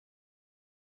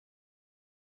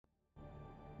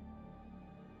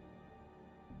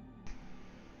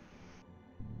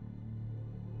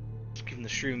Just giving the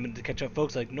stream a minute to catch up,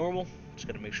 folks, like normal. Just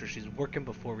gotta make sure she's working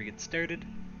before we get started.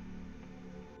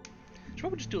 Should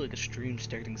probably just do like a stream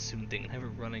starting soon thing and have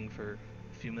it running for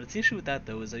a few minutes. The issue with that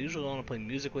though is I usually want to play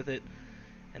music with it,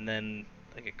 and then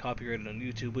I get copyrighted on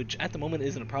YouTube, which at the moment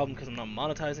isn't a problem because I'm not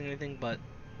monetizing anything, but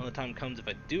when the time comes, if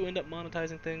I do end up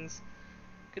monetizing things,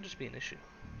 it could just be an issue.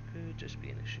 Could just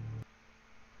be an issue.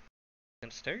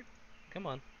 Gonna start? Come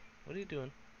on. What are you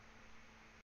doing?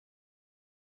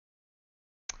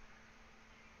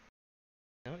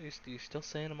 No, you're still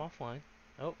saying I'm offline.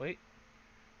 Oh, wait.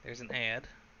 There's an ad.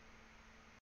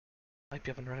 Might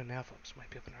be up and running now, folks. Might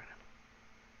be up and running.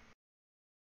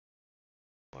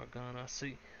 We're gonna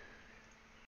see.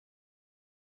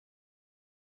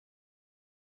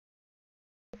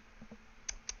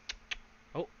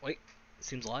 Oh, wait. It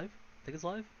seems live? I think it's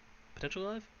live? Potentially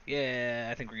live? Yeah,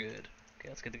 I think we're good. Okay,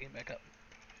 let's get the game back up.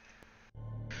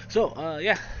 So,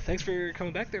 yeah, thanks for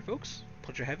coming back there, folks.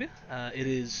 Pleasure to have you. It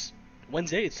is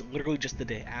Wednesday. It's literally just the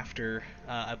day after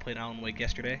I played Alan Wake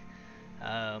yesterday.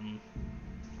 I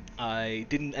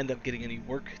didn't end up getting any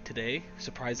work today,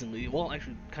 surprisingly. Well,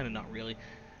 actually, kind of not really.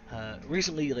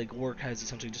 Recently, like, work has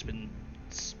essentially just been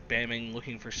spamming,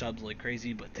 looking for subs like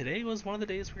crazy, but today was one of the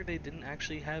days where they didn't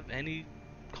actually have any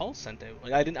calls sent out.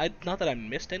 Like, not that I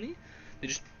missed any, they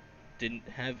just didn't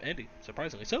have any,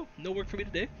 surprisingly. So, no work for me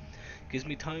today. Gives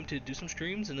me time to do some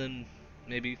streams and then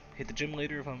maybe hit the gym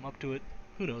later if I'm up to it.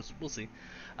 Who knows? We'll see.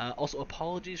 Also,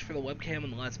 apologies for the webcam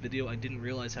in the last video. I didn't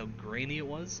realize how grainy it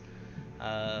was.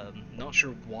 Not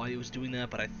sure why it was doing that,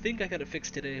 but I think I got it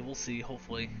fixed today. We'll see,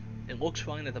 hopefully. It looks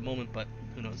fine at the moment, but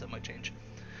who knows, that might change.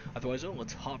 Otherwise,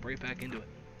 let's hop right back into it.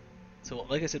 So,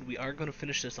 like I said, we are going to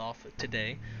finish this off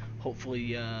today.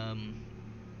 Hopefully,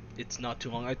 it's not too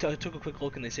long. I took a quick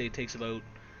look, and they say it takes about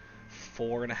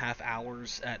 4.5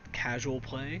 hours at casual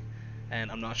play, and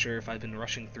I'm not sure if I've been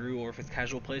rushing through or if it's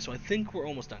casual play, so I think we're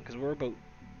almost done, because we're about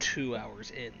 2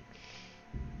 hours in.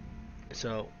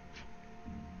 So,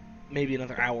 maybe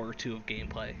another hour or two of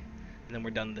gameplay, and then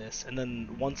we're done this. And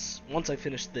then once I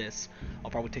finish this,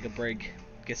 I'll probably take a break,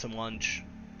 get some lunch,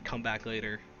 come back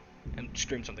later, and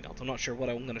stream something else. I'm not sure what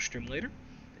I'm going to stream later.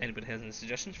 Anybody has any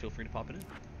suggestions, feel free to pop it in.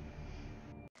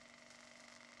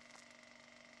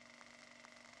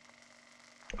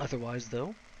 Otherwise,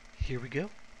 though, here we go.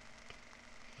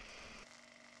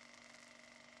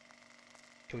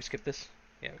 Can we skip this?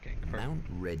 Yeah, okay. Mount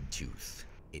Redtooth.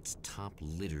 Its top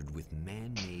littered with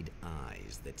man-made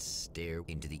eyes that stare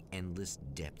into the endless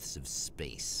depths of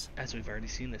space. As we've already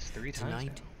seen this 3 times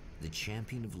Tonight, now. The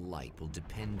champion of light will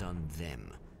depend on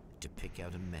them to pick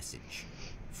out a message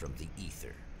from the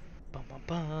ether. Bum, bum,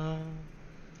 bum.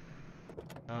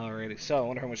 Alrighty, so I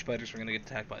wonder how much spiders we're gonna get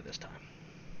attacked by this time.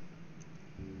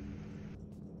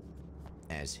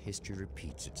 As history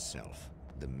repeats itself,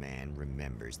 the man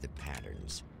remembers the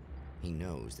patterns. He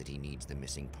knows that he needs the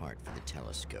missing part for the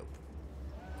telescope.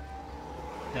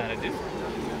 That I do.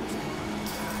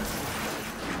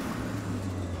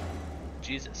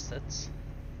 Jesus, that's...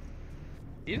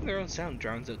 Even their own sound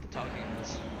drowns out the talking in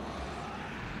this.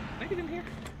 Can I get in here?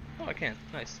 Oh, I can.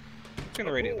 Nice. Turn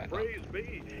the radio back on. Praise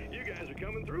be. You guys are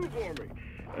coming through for me.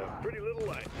 A pretty little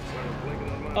light.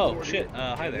 On my oh, board shit. here.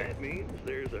 Hi there. That means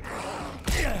there's a...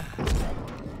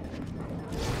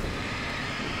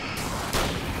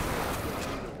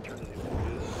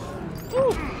 Woo!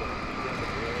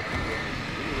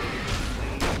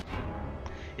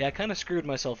 Yeah, I kind of screwed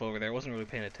myself over there. I wasn't really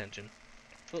paying attention.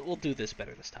 But we'll do this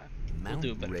better this time. Mount we'll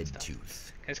do it better this time.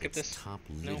 Redtooth. Can I skip this? Top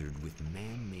No. littered with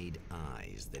man-made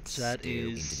eyes that So that stare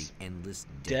into is the endless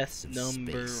death depths of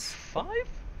number space. 5?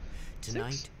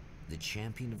 Tonight, 6? the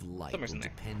champion of light Somewhere's will in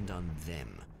there. depend on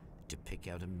them to pick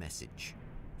out a message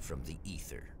from the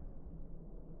ether.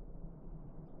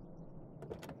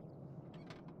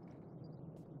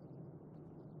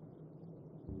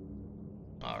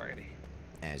 Alrighty.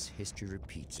 As history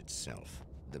repeats itself,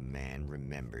 the man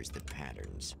remembers the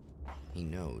patterns. He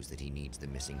knows that he needs the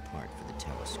missing part for the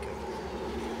telescope.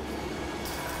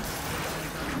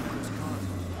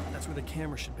 That's where the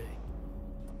camera should be.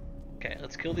 Okay,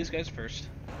 let's kill these guys first.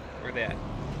 Where are they at?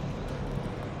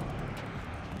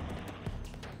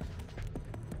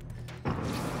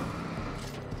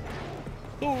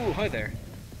 Oh, hi there.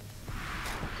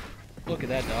 Look at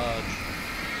that dodge.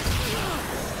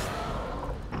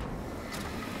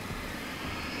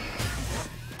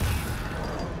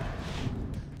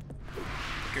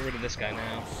 Get rid of this guy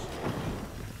now.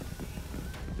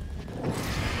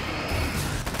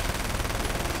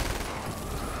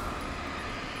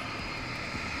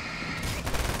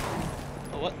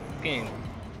 Oh, what? Game.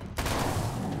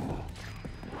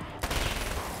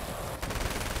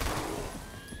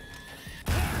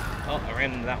 Oh,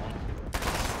 ran into that one.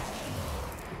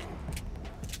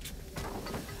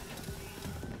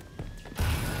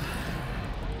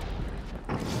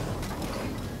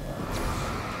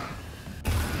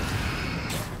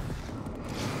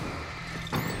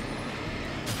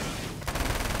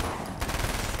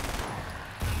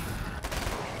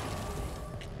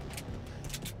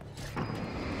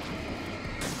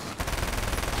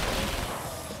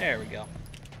 There we go.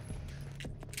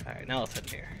 Alright, now let's head in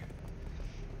here.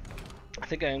 I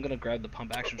think I am going to grab the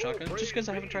pump action shotgun just because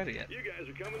I haven't tried it yet. You guys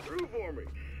are coming through for me.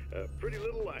 A pretty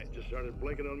little light just started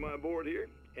blinking on my board here,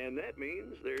 and that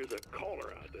means there's a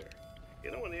caller out there.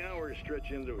 You know, when the hours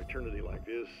stretch into eternity like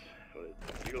this, when it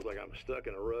feels like I'm stuck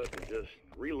in a rut and just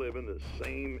reliving the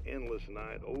same endless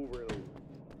night over and over.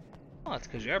 Oh, that's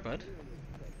because you are, bud.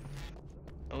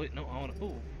 Oh, wait, no, I want to...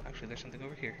 Ooh, actually, there's something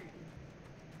over here.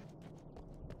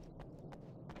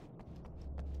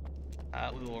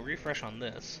 We will refresh on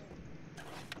this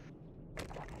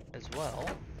as well.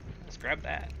 Let's grab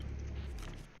that.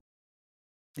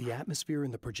 The atmosphere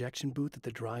in the projection booth at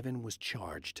the drive-in was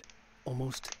charged,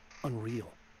 almost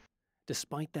unreal.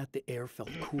 Despite that, the air felt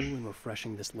cool and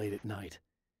refreshing this late at night.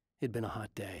 It'd been a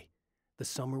hot day. The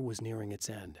summer was nearing its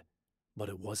end, but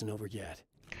it wasn't over yet.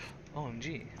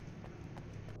 OMG.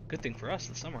 Good thing for us,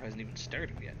 the summer hasn't even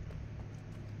started yet.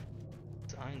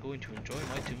 So I'm going to enjoy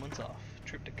my 2 months off.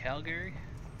 Trip to Calgary.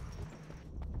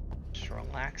 Just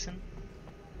relaxing.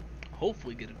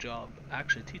 Hopefully get a job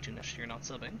actually teaching next year, not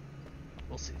subbing.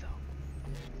 We'll see though.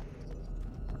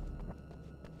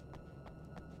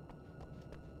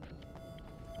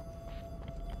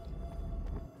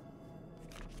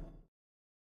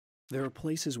 There are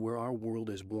places where our world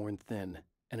is worn thin,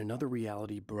 and another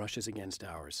reality brushes against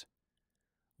ours.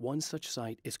 One such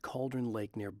site is Cauldron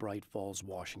Lake near Bright Falls,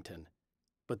 Washington.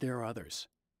 But there are others.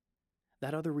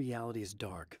 That other reality is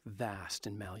dark, vast,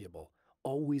 and malleable,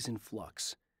 always in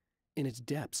flux. In its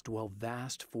depths dwell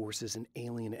vast forces and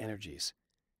alien energies.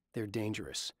 They're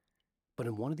dangerous. But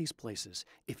in one of these places,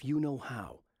 if you know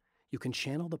how, you can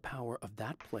channel the power of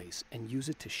that place and use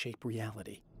it to shape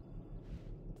reality.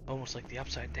 Almost like the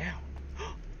Upside Down.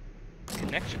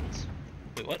 Connections.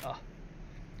 Wait, what?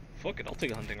 Fuck it, I'll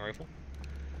take a hunting rifle.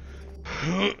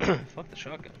 Fuck the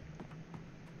shotgun.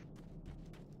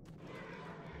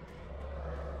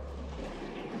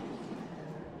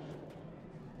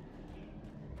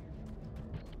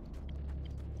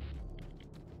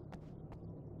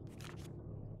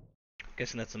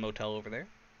 Guessing that's the motel over there.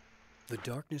 The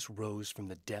darkness rose from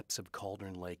the depths of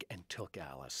Cauldron Lake and took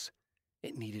Alice.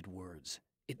 It needed words.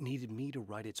 It needed me to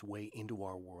write its way into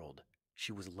our world.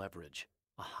 She was leverage,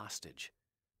 a hostage.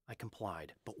 I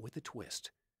complied, but with a twist.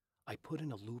 I put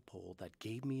in a loophole that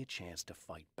gave me a chance to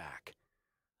fight back.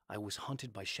 I was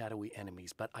hunted by shadowy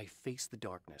enemies, but I faced the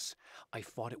darkness. I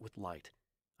fought it with light.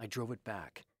 I drove it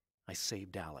back. I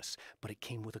saved Alice, but it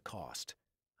came with a cost.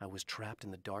 I was trapped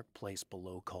in the dark place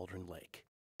below Cauldron Lake.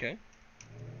 Okay.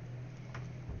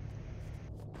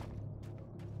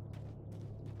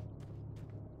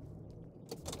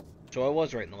 So I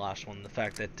was right in the last one, the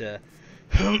fact that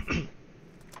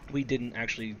we didn't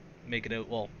actually make it out.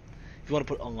 Well, if you want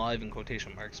to put alive in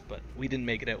quotation marks, but we didn't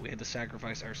make it out. We had to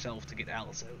sacrifice ourselves to get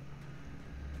Alice out.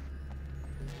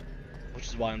 Which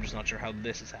is why I'm just not sure how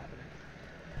this is happening.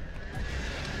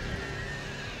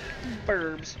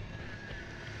 Burbs.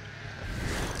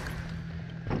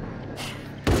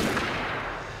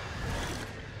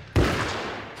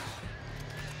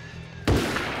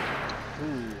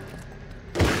 Ooh.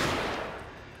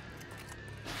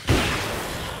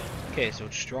 Okay, so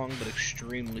it's strong but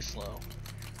extremely slow.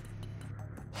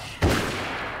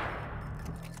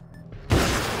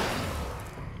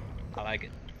 I like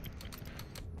it.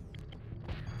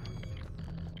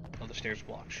 Oh, the stairs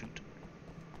block. Shoot.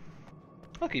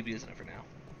 I'll keep using it for now.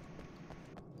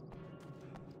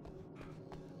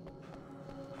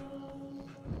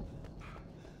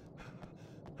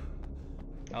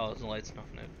 Oh, the light's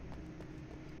nothing out.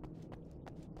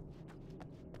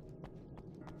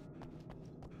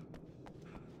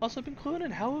 Also, I've been cluing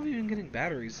in, how have you been getting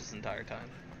batteries this entire time?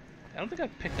 I don't think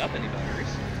I've picked up any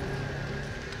batteries.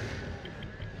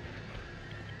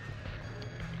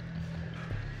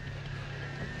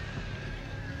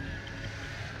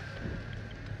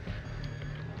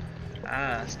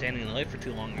 Ah, standing in the light for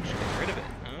too long, I should get rid of it.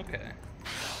 Okay.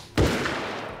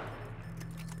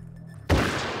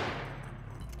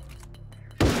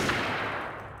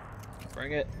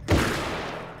 Bring it.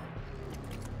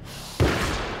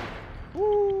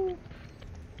 Woo!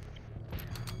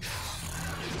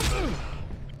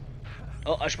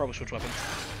 Oh, I should probably switch weapons.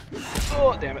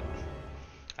 Oh, damn it.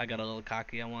 I got a little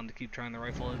cocky. I wanted to keep trying the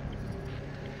rifle out.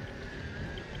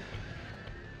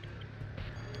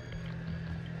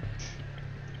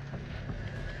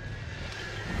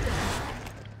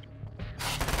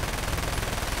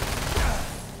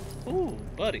 Ooh,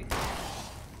 buddy.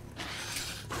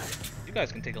 You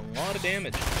guys can take a lot of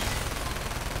damage.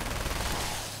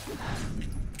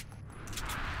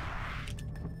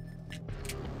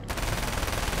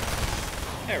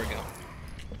 There we go.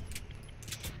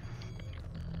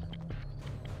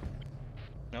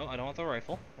 No, I don't want the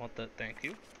rifle. I want the... Thank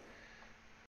you.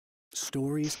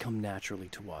 Stories come naturally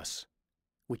to us.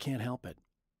 We can't help it.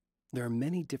 There are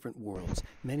many different worlds,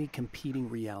 many competing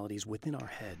realities within our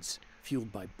heads,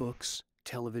 fueled by books,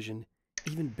 television,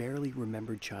 even barely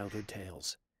remembered childhood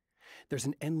tales. There's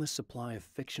an endless supply of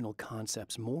fictional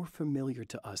concepts more familiar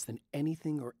to us than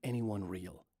anything or anyone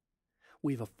real.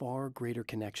 We have a far greater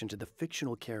connection to the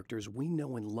fictional characters we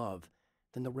know and love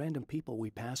than the random people we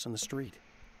pass on the street.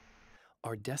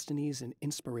 Our destinies and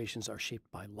inspirations are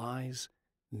shaped by lies,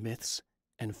 myths,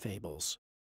 and fables.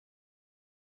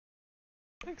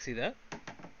 I can see that.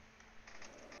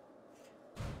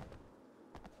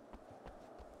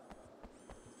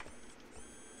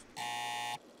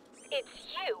 It's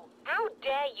you! How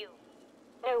dare you!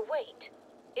 No, wait.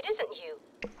 It isn't you.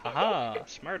 Haha,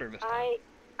 smarter this time.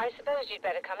 I suppose you'd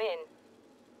better come in.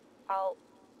 I'll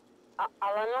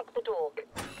unlock the door.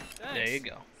 Thanks. There you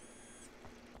go.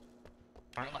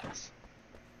 Alright, let's.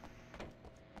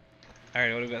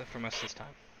 Alright, what do we got from us this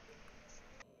time?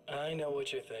 I know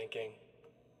what you're thinking.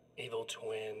 Evil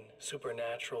twin,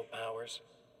 supernatural powers.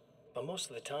 But most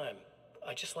of the time,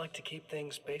 I just like to keep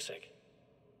things basic.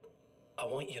 I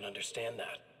want you to understand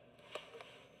that.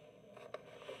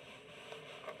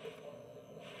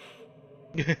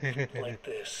 Like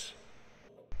this.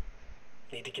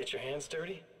 Need to get your hands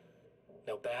dirty?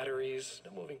 No batteries,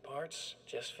 no moving parts,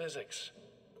 just physics.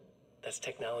 That's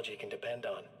technology you can depend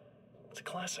on. It's a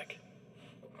classic.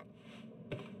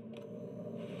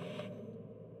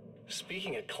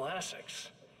 Speaking of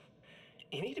classics,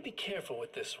 you need to be careful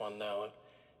with this one, though.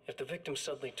 If the victim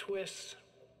suddenly twists,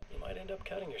 you might end up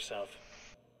cutting yourself.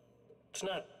 It's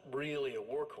not really a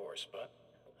workhorse, but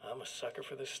I'm a sucker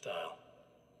for this style.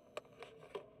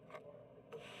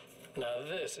 Now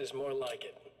this is more like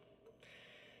it.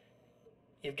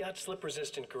 You've got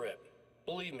slip-resistant grip.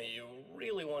 Believe me, you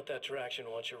really want that traction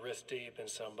once you're wrist deep in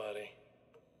somebody.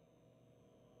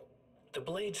 The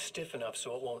blade's stiff enough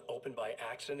so it won't open by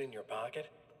accident in your pocket,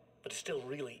 but it's still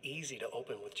really easy to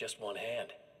open with just one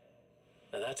hand.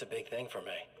 Now that's a big thing for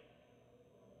me.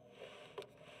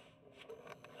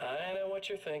 I know what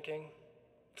you're thinking.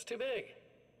 It's too big,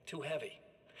 too heavy.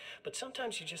 But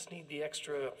sometimes you just need the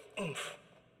extra oomph.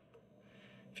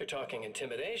 If you're talking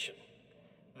intimidation,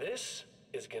 this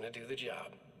is gonna do the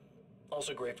job.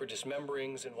 Also great for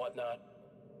dismemberings and whatnot.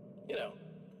 You know,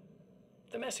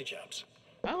 the messy jobs.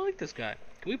 I like this guy.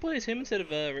 Can we play as him instead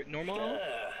of normal Alan?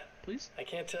 Please? I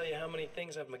can't tell you how many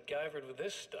things I've MacGyvered with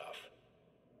this stuff.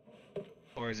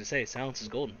 Or as they say, silence is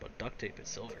golden, but duct tape is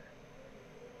silver.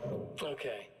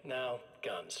 Okay, now,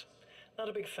 guns. Not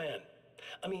a big fan.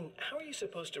 I mean, how are you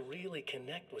supposed to really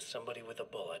connect with somebody with a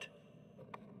bullet?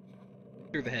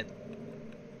 Through the head.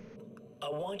 I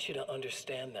want you to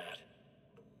understand that.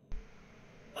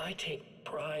 I take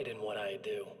pride in what I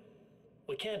do.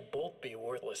 We can't both be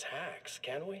worthless hacks,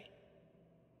 can we?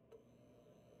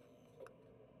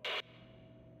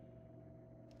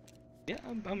 Yeah,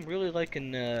 I'm really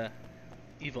liking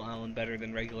Evil Alan better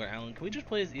than regular Alan. Can we just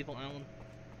play as Evil Alan?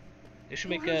 They should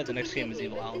make the next game as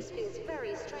Evil Alan. This feels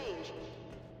very strange.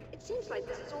 It seems like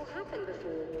this has all happened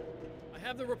before. I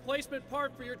have the replacement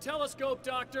part for your telescope,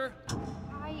 Doctor.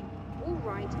 All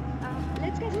right.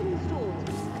 Let's get it installed.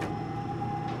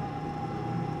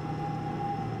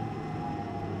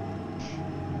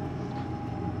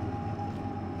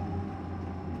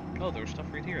 Oh, there was stuff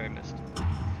right here I missed.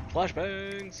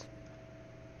 Flashbangs!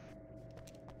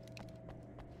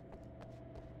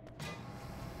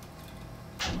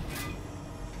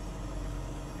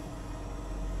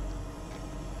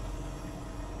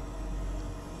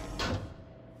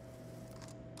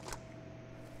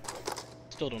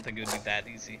 Still don't think it would be that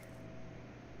easy.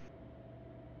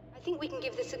 I think we can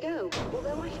give this a go,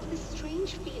 although I have this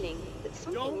strange feeling that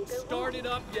something will Don't go start wrong. it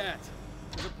up yet.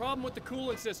 There's a problem with the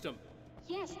coolant system.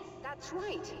 Yes, that's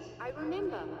right. I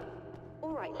remember.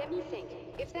 All right, let me think.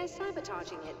 If they're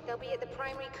sabotaging it, they'll be at the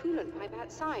primary coolant pipe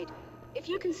outside. If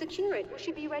you can secure it, we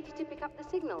should be ready to pick up the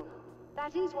signal.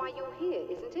 That is why you're here,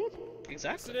 isn't it? Yes,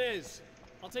 Exactly. it is.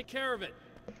 I'll take care of it.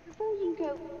 Before you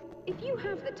go, if you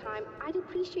have the time, I'd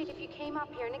appreciate if you came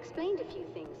up here and explained a few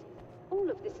things. All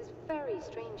of this is very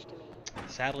strange to me.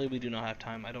 Sadly, we do not have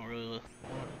time. I don't really want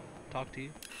to talk to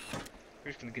you.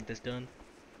 We're just gonna get this done.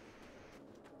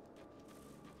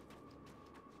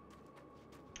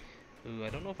 Ooh, I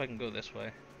don't know if I can go this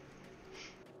way.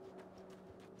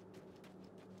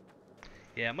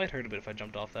 Yeah, it might hurt a bit if I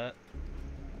jumped off that.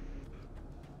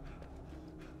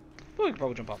 But we could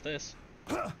probably jump off this.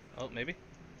 Oh, maybe?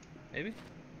 Maybe?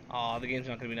 Aw, the game's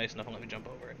not gonna be nice enough to let me jump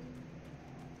over it.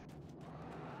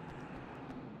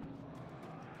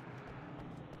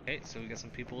 Okay, so we got some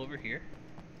people over here.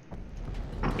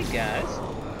 Hey guys.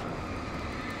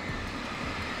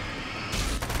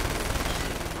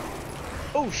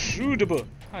 Oh, shootable!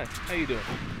 Hi, how you doing?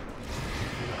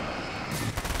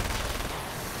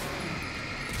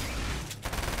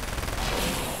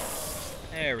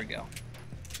 There we go.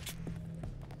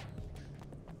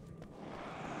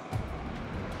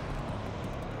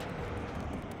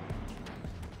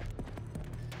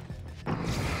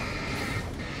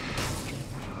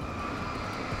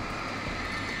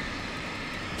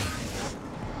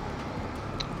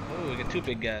 Oh, we got two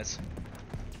big guys.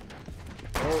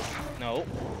 Throw. No.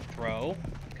 Throw.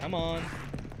 Come on.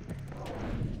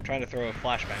 I'm trying to throw a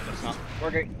flashbang, but it's not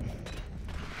working.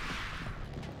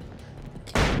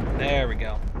 There we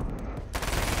go.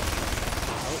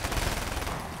 Oh.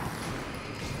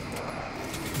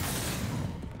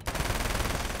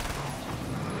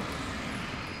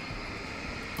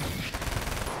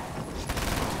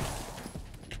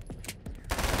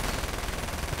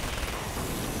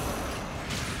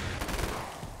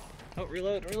 Oh,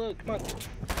 reload, reload, come on.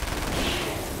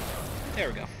 There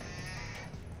we go.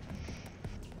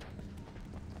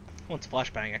 Once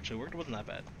flashbang actually worked, it wasn't that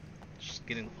bad. Just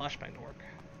getting the flashbang to work.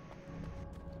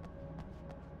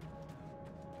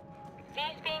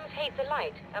 These beings hate the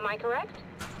light, am I correct?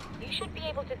 You should be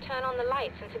able to turn on the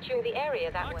lights and secure the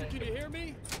area that Doctor, way. can you hear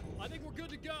me? I think we're good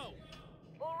to go.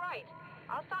 All right.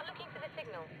 I'll start looking for the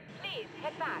signal. Please,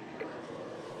 head back.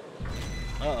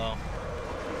 Uh-oh.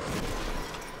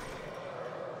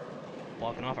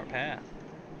 Blocking off our path.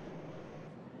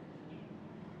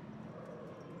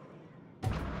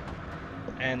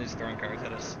 And he's throwing cards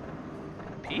at us.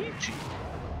 Peachy.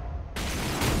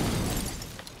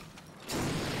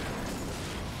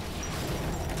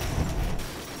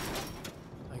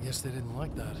 I guess they didn't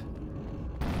like that.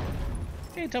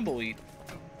 Hey, tumbleweed.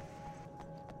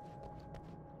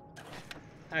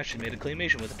 I actually made a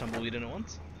claymation with a tumbleweed in it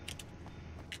once.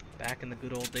 Back in the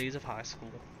good old days of high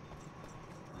school.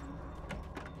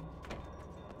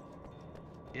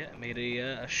 Yeah, I made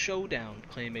a showdown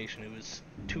claymation. It was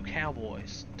two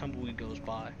cowboys. Tumbleweed goes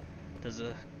by, does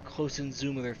a close-in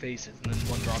zoom of their faces, and then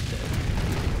one drops dead.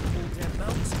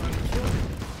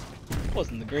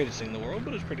 Wasn't the greatest thing in the world,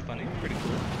 but it was pretty funny, pretty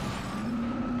cool.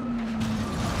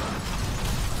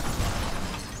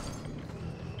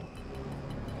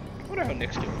 I wonder how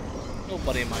Nick's doing.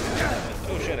 Nobody in mine.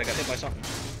 Oh shit, I got hit by something.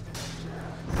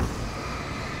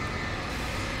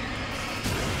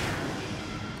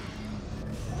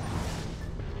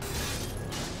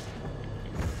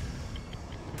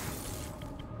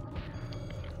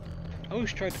 I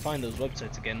always tried to find those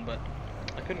websites again, but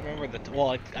I couldn't remember the. Well,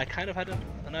 I kind of had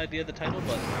an idea of the title,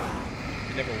 but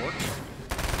it never worked.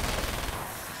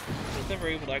 I was never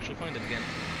able to actually find it again.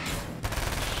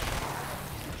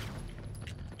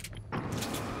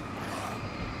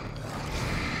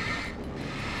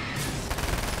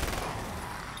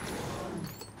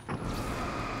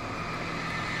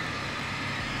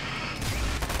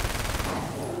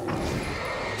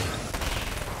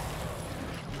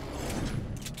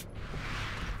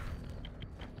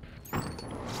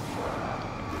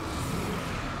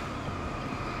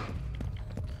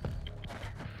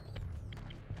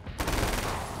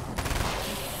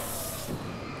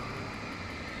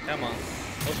 Come on,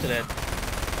 close to dead.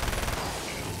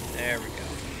 There we go.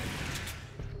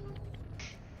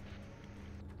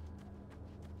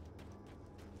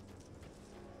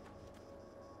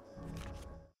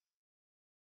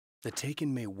 The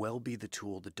Taken may well be the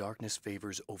tool the darkness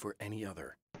favors over any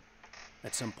other.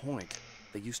 At some point,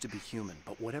 they used to be human,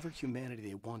 but whatever humanity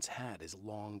they once had is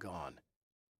long gone.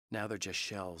 Now they're just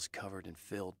shells covered and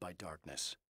filled by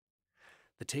darkness.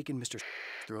 The Taken Mr.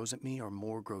 throws at me are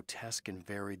more grotesque and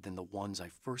varied than the ones I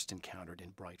first encountered in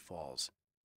Bright Falls.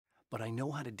 But I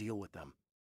know how to deal with them.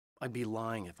 I'd be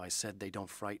lying if I said they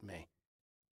don't frighten me.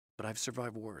 But I've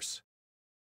survived worse.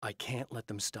 I can't let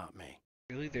them stop me.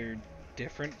 Really, they're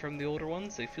different from the older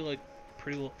ones? They feel like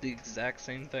pretty well the exact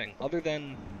same thing, other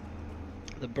than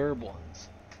the burb ones.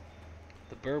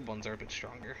 The burb ones are a bit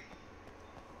stronger.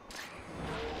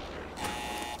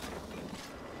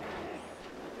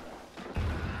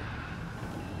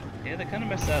 Yeah, they kind of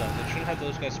messed that up. They should have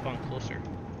those guys spawn closer.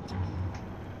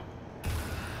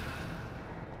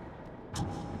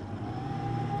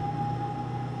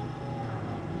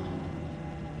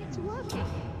 It's working.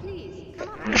 Please, come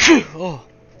on. Oh,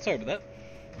 sorry about that.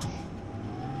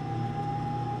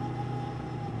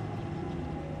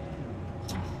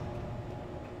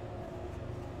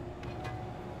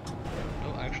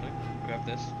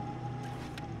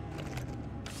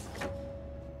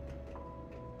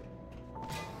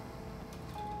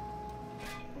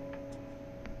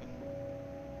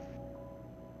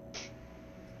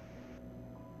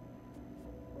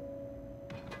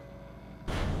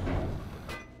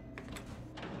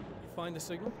 find the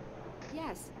signal?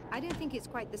 Yes, I don't think it's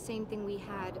quite the same thing we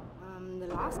had, the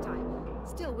last time.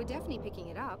 Still, we're definitely picking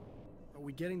it up. Are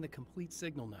we getting the complete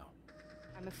signal now?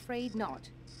 I'm afraid not.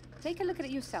 Take a look at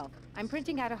it yourself. I'm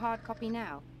printing out a hard copy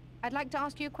now. I'd like to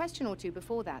ask you a question or two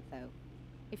before that, though.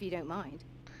 If you don't mind.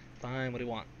 Fine, what do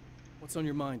you want? What's on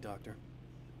your mind, Doctor?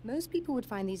 Most people would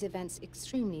find these events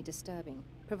extremely disturbing,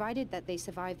 provided that they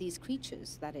survive these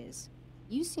creatures, that is.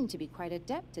 You seem to be quite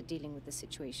adept at dealing with the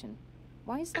situation.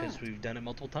 Why is that? Because we've done it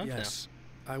multiple times Yes.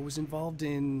 I was involved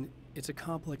in... It's a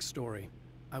complex story.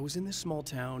 I was in this small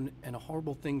town, and a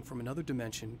horrible thing from another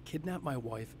dimension kidnapped my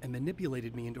wife and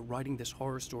manipulated me into writing this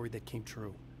horror story that came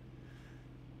true.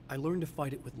 I learned to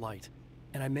fight it with light,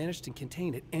 and I managed to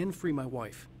contain it and free my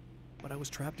wife. But I was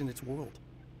trapped in its world.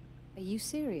 Are you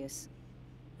serious?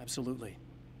 Absolutely.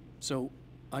 So,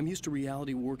 I'm used to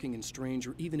reality working in strange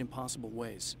or even impossible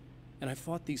ways. And I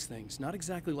fought these things, not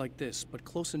exactly like this, but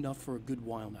close enough for a good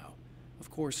while now. Of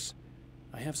course,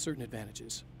 I have certain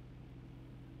advantages.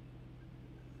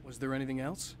 Was there anything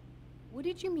else? What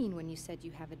did you mean when you said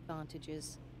you have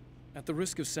advantages? At the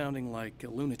risk of sounding like a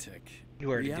lunatic, You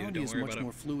already do, reality don't is worry much about it.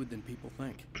 more fluid than people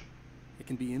think. It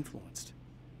can be influenced.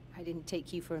 I didn't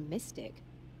take you for a mystic.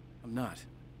 I'm not.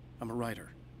 I'm a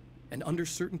writer. And under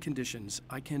certain conditions,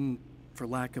 I can, for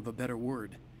lack of a better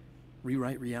word,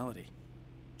 rewrite reality.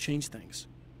 Change things.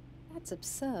 That's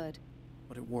absurd.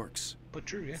 But it works. But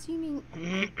true, yeah. Assuming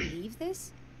I believe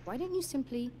this, why don't you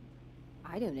simply,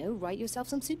 I don't know, write yourself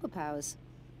some superpowers?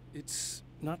 It's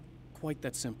not quite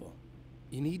that simple.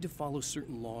 You need to follow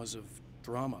certain laws of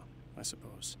drama, I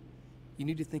suppose. You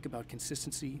need to think about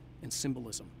consistency and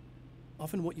symbolism.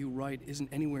 Often what you write isn't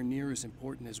anywhere near as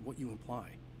important as what you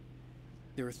imply.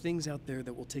 There are things out there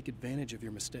that will take advantage of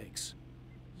your mistakes.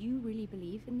 You really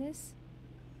believe in this?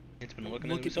 It's been looking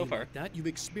Look at me at so me far. like that. You've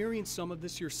experienced some of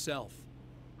this yourself.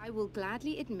 I will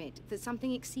gladly admit that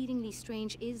something exceedingly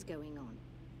strange is going on.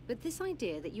 But this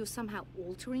idea that you're somehow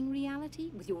altering reality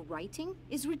with your writing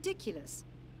is ridiculous.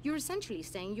 You're essentially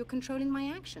saying you're controlling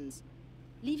my actions.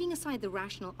 Leaving aside the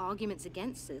rational arguments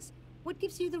against this, what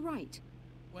gives you the right?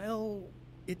 Well,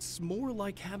 it's more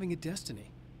like having a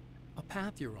destiny. A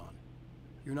path you're on.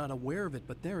 You're not aware of it,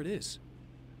 but there it is.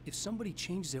 If somebody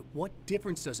changes it, what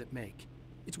difference does it make?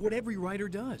 It's what every writer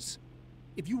does.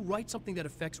 If you write something that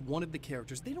affects one of the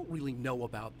characters, they don't really know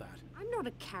about that. I'm not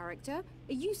a character.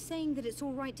 Are you saying that it's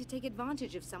all right to take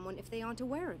advantage of someone if they aren't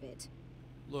aware of it?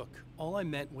 Look, all I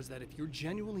meant was that if you're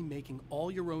genuinely making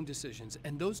all your own decisions,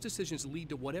 and those decisions lead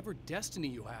to whatever destiny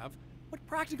you have, what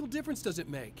practical difference does it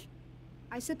make?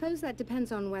 I suppose that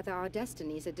depends on whether our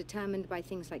destinies are determined by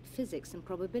things like physics and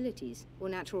probabilities, or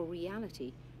natural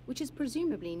reality, which is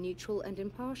presumably neutral and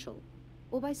impartial,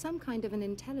 or by some kind of an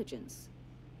intelligence.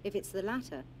 If it's the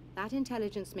latter, that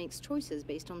intelligence makes choices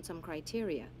based on some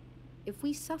criteria. If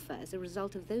we suffer as a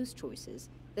result of those choices,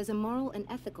 there's a moral and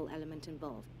ethical element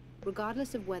involved,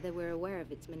 regardless of whether we're aware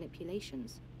of its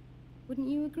manipulations. Wouldn't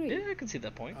you agree? Yeah, I can see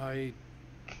that point.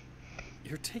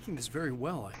 You're taking this very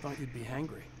well. I thought you'd be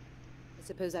hangry. I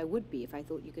suppose I would be if I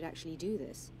thought you could actually do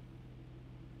this.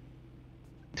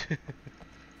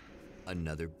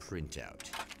 Another printout.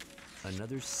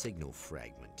 Another signal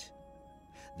fragment.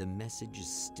 The message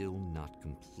is still not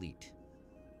complete,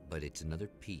 but it's another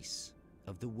piece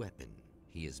of the weapon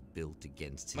he has built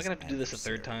against his Am I gonna have to do this a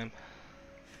third adversary. time?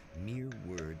 Mere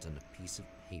words on a piece of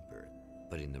paper,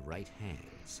 but in the right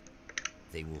hands,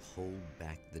 they will hold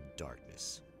back the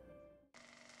darkness.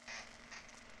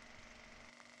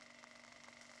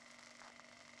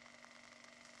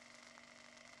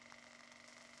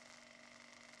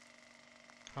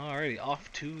 Alrighty,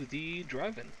 off to the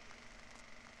drive-in.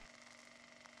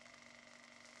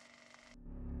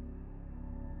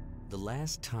 The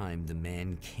last time the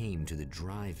man came to the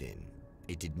drive-in,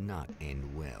 it did not end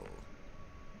well.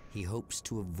 He hopes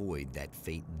to avoid that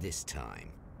fate this time.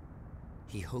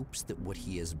 He hopes that what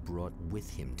he has brought with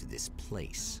him to this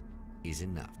place is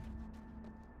enough.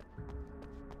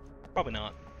 Probably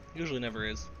not. Usually never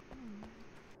is.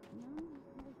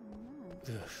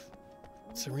 Ugh.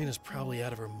 Serena's probably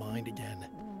out of her mind again.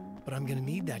 But I'm gonna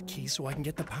need that key so I can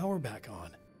get the power back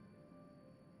on.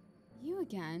 You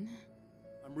again?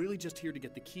 I'm really just here to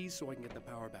get the keys so I can get the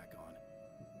power back on.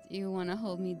 Do you want to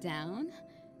hold me down?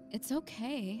 It's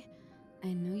okay. I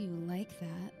know you like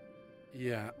that.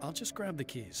 Yeah, I'll just grab the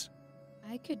keys.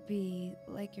 I could be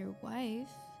like your wife.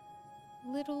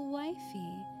 Little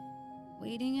wifey.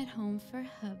 Waiting at home for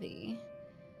hubby.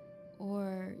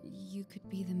 Or you could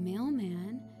be the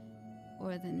mailman.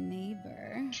 Or the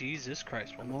neighbor. Jesus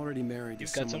Christ, I'm woman. already married to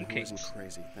You've got someone some who isn't kinks.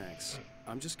 crazy, thanks.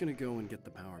 I'm just gonna go and get the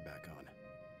power back on.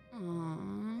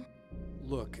 Aww.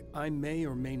 Look, I may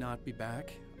or may not be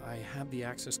back. I have the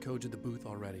access code to the booth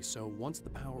already, so once the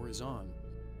power is on...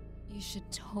 You should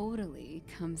totally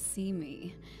come see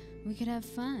me. We could have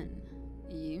fun.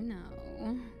 You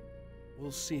know.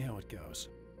 We'll see how it goes.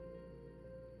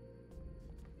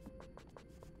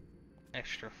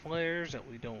 Extra flares that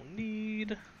we don't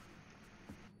need.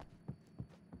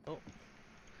 Oh.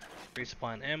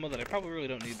 Resupply and ammo that I probably really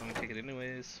don't need, but I'm gonna take it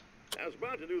anyways. I was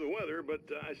about to do the weather, but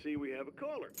I see we have a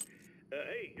caller.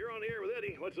 Hey, you're on the air with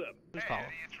Eddie. What's up? Who's Hey, calling?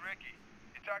 Eddie, it's Ricky.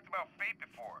 You talked about fate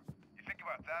before. You think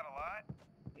about that a lot?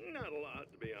 Not a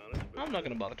lot, to be honest. But I'm not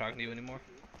gonna bother talking to you anymore.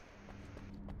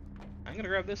 I'm gonna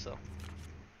grab this though.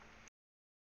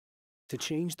 To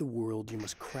change the world, you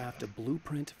must craft a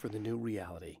blueprint for the new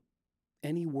reality.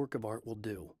 Any work of art will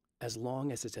do, as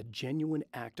long as it's a genuine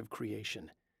act of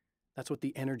creation. That's what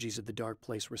the energies of the dark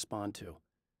place respond to.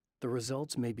 The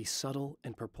results may be subtle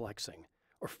and perplexing,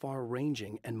 or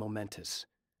far-ranging and momentous.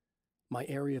 My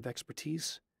area of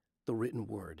expertise, the written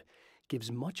word,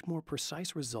 gives much more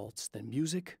precise results than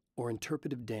music or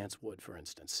interpretive dance would, for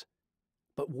instance.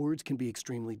 But words can be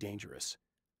extremely dangerous.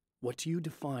 What you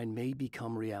define may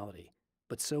become reality,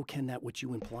 but so can that which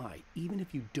you imply, even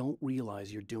if you don't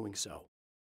realize you're doing so.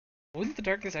 Wouldn't the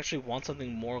darkness actually want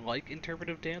something more like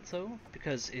interpretive dance though?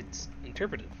 Because it's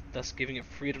interpretive, thus giving it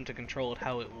freedom to control it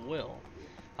how it will.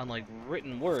 Unlike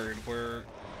written word, where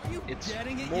it's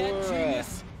more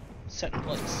set in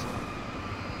place.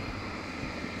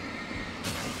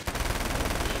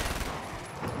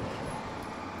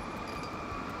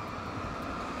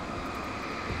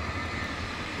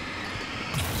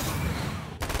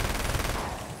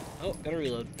 Oh, gotta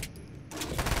reload.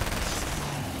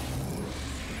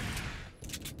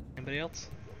 Anybody else?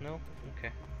 No?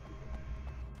 Okay.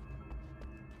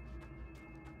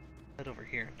 Head over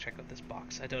here and check out this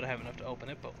box. I don't have enough to open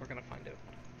it, but we're gonna find out.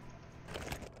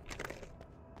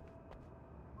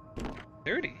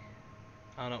 30?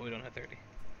 Oh no, we don't have 30.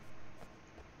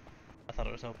 I thought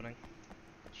it was opening.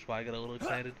 That's why I got a little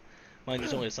excited. Mine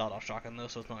is only a sawed-off shotgun though,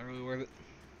 so it's not really worth it.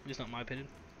 At least not in my opinion.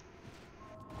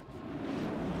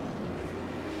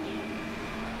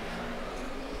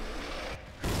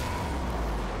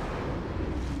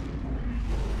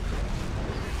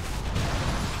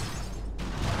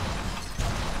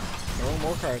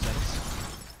 More cars at us.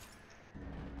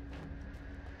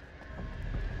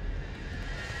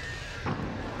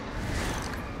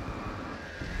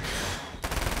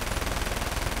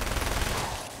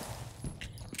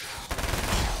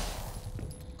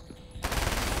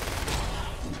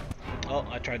 Oh,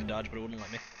 I tried to dodge, but it wouldn't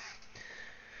let me.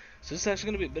 So this is actually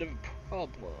going to be a bit of a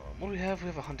problem. What do we have? We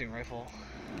have a hunting rifle.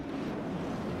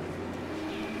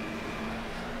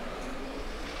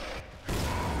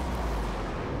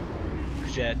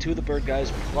 Yeah, 2 of the bird guys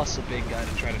plus a big guy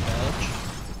to try to dodge.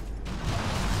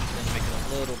 Then make it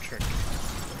a little tricky.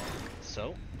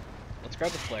 So, let's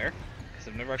grab the flare, because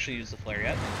I've never actually used the flare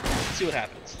yet. Let's see what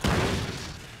happens.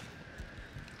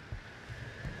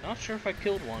 Not sure if I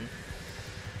killed one.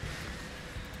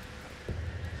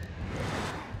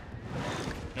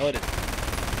 No, I didn't.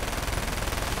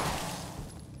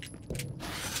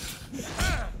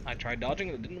 I tried dodging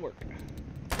and it didn't work.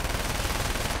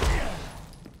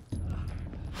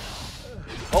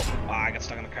 Oh, I got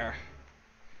stuck in the car.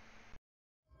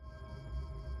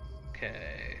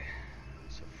 Okay,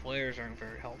 so flares aren't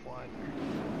very helpful either.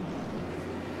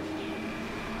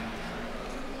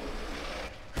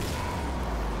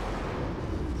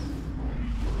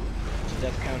 So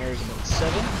death counter is about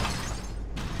 7.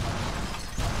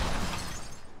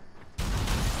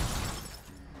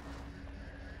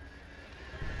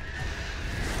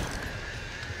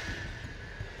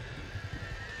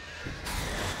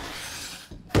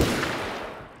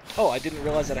 Oh, I didn't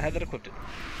realize that I had that equipped.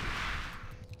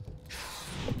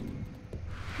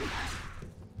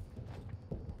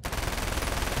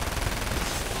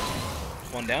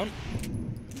 One down.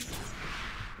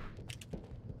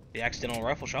 The accidental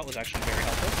rifle shot was actually very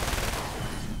helpful.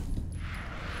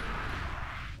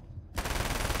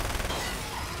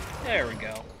 There we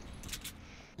go.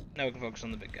 Now we can focus on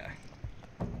the big guy.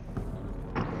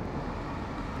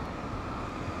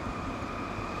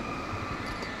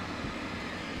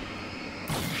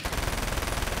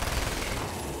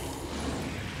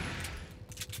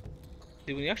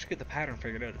 See, when you actually get the pattern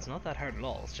figured out, it's not that hard at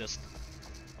all. It's just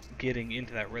getting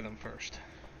into that rhythm first.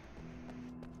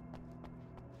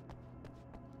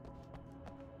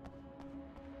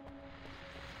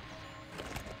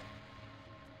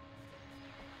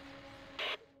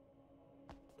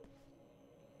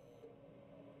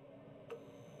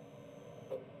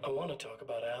 I want to talk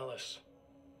about Alice.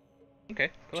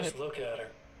 Okay, go ahead. Just look at her.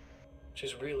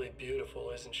 She's really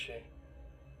beautiful, isn't she?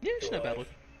 Yeah, she's Your not bad wife?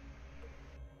 looking.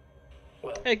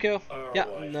 Well, Hey, Kyo. our Yeah,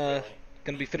 wife, I'm really.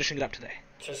 gonna be finishing it up today.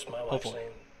 Just my wife's Hopefully.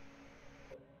 name.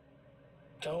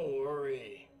 Don't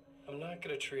worry. I'm not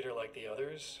gonna treat her like the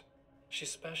others.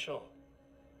 She's special.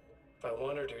 If I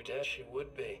wanted her dead, she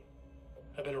would be.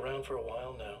 I've been around for a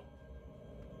while now.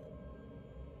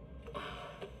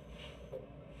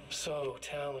 So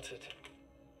talented.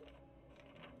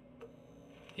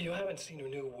 You haven't seen her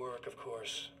new work, of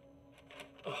course.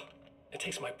 Oh, it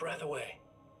takes my breath away.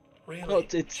 Really? Well,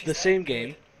 it's She's the that same good.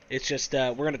 game. It's just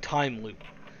we're in a time loop,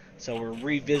 so we're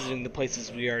revisiting the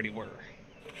places we already were,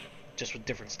 just with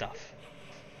different stuff.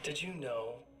 Did you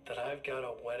know that I've got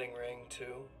a wedding ring,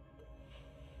 too?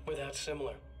 We're that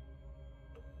similar.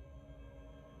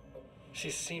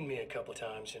 She's seen me a couple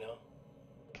times, you know?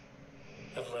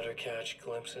 I've let her catch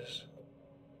glimpses.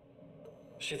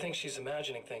 She thinks she's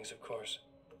imagining things, of course.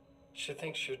 She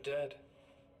thinks you're dead.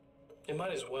 It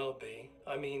might as well be.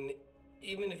 I mean,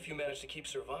 even if you manage to keep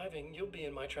surviving, you'll be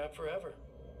in my trap forever.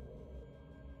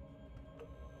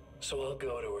 So I'll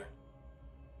go to her.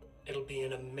 It'll be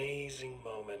an amazing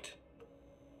moment.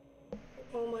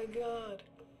 Oh my God,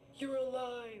 you're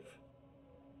alive.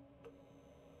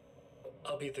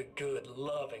 I'll be the good,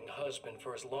 loving husband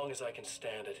for as long as I can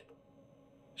stand it.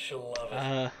 She'll love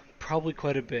it. Probably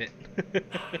quite a bit.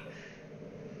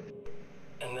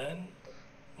 And then,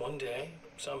 one day,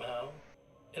 somehow,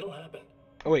 it'll happen.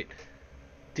 Oh wait,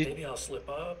 Maybe I'll slip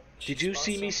up. she did you spots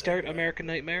see me something, start or American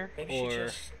Nightmare, Maybe she or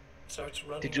just starts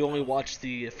running did you only around. watch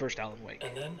the first Alan Wake?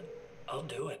 And then, I'll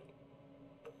do it.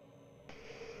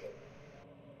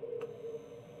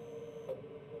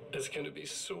 It's gonna be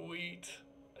sweet.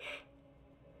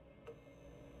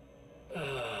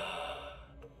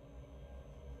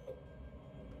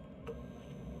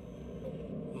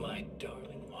 My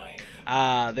darling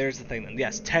wife. There's the thing then.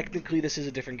 Yes, technically this is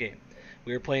a different game.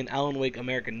 We are playing Alan Wake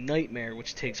American Nightmare,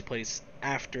 which takes place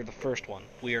after the first one.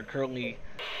 We are currently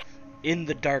in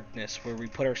the darkness where we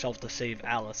put ourselves to save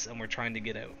Alice, and we're trying to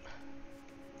get out.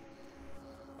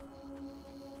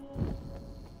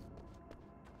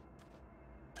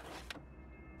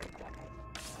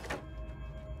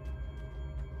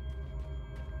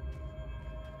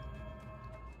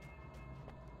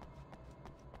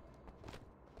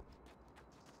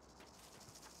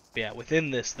 Yeah,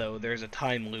 within this, though, there's a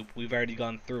time loop. We've already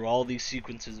gone through all these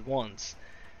sequences once,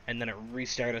 and then it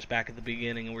restarted us back at the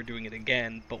beginning, and we're doing it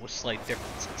again, but with slight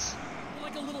differences. You're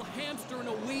like a little hamster in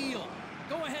a wheel.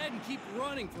 Go ahead and keep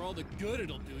running for all the good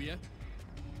it'll do you.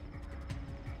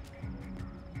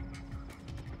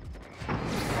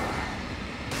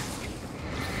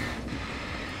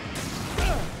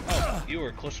 Oh, you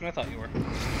were closer than I thought you were.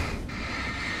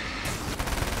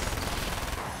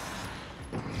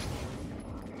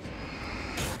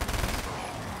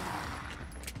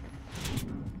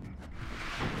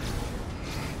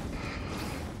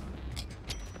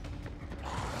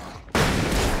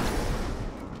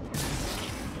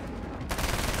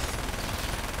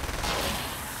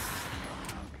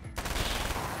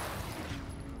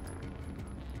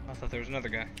 I thought there was another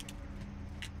guy.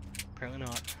 Apparently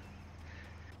not.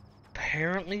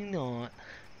 Apparently not.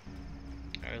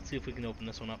 Alright, let's see if we can open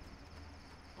this one up.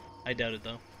 I doubt it,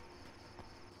 though.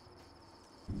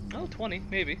 Oh, 20,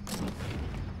 maybe.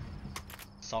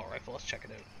 Assault rifle, let's check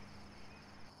it out.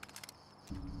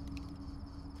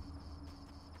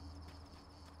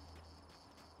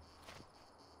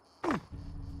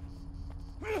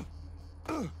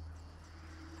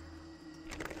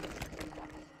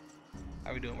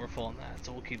 How are we doing? We're full on that,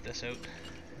 so we'll keep this out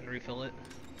and refill it.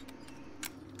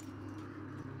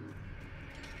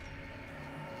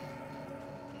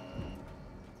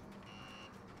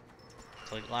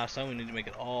 So like last time, we need to make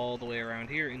it all the way around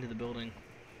here into the building,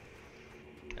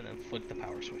 and then flick the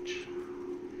power switch.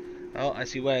 Oh, I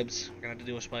see webs. We're gonna have to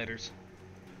deal with spiders.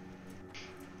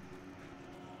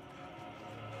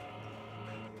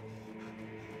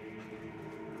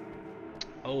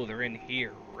 Oh, they're in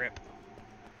here. Rip.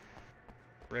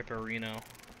 Ripperino.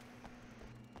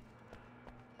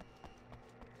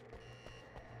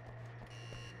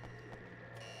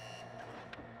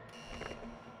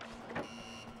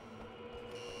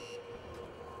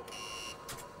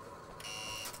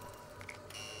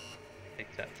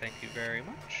 Take that, thank you very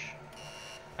much.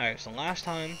 Alright, so last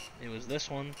time it was this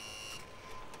one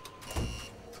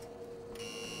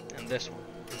and this one.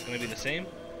 It's gonna be the same?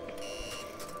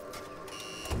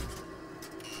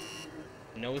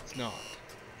 No, it's not.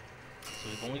 So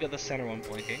we've only got the center one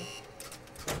blinking.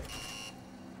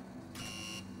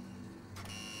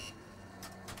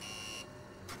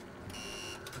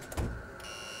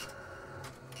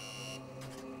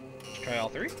 Let's try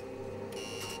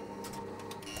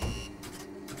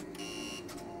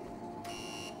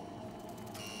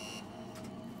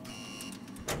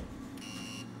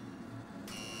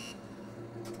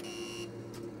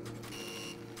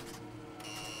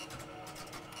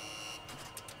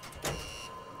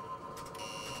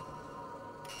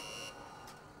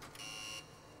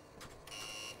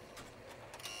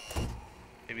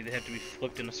Maybe they have to be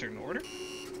flipped in a certain order?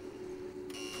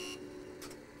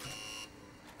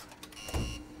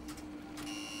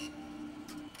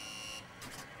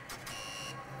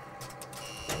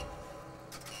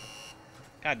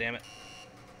 God damn it.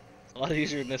 It's a lot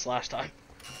easier than this last time.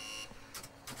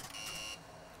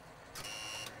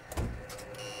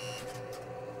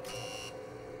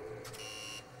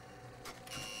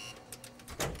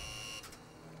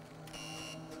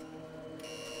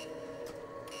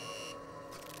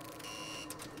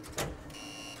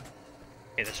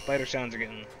 Okay, the spider sounds are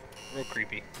getting real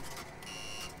creepy.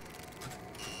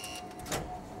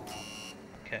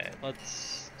 Okay,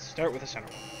 let's start with the center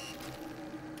one.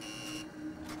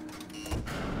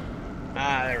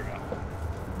 Ah, there we go.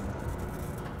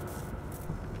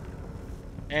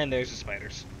 And there's the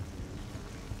spiders.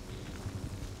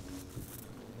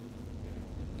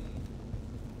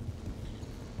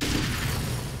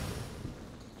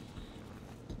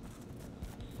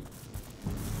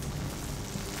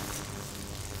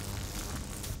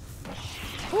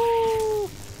 Woo!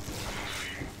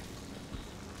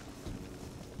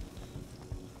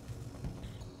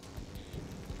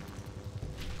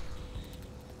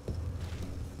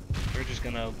 We're just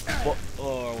gonna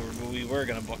or we were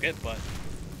gonna book it, but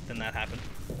then that happened.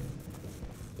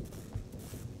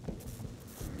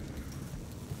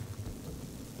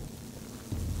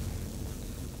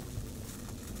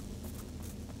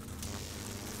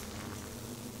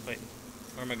 Wait,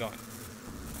 where am I going?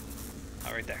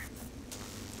 Oh, right there.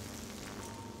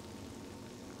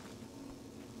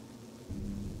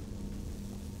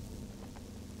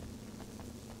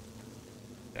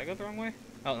 Did I go the wrong way?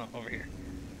 Oh no, over here.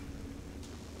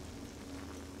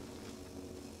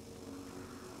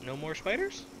 No more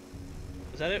spiders?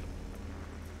 Was that it?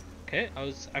 Okay, I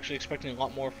was actually expecting a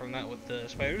lot more from that with the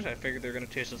spiders. I figured they were going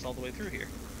to chase us all the way through here.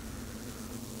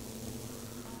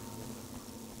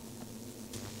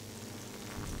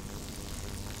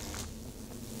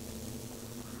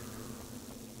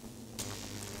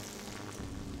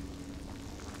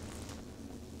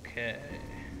 Okay.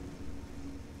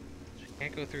 So we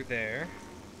can't go through there.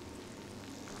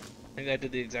 I think I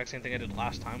did the exact same thing I did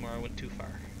last time where I went too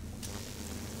far.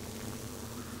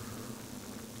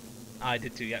 I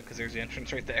did too, yeah, because there's the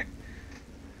entrance right there.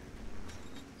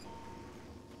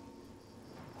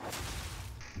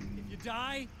 If you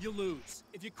die, you lose.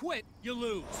 If you quit, you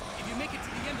lose. If you make it to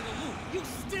the end of the loop, you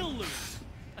still lose.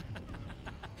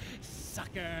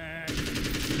 Sucker.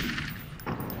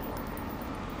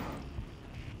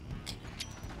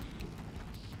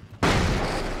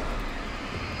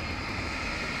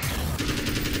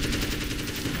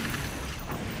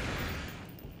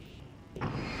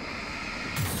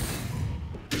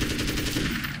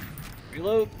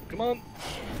 Reload, come on.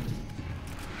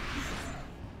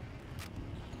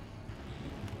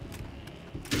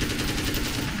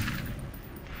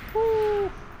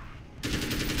 Woo!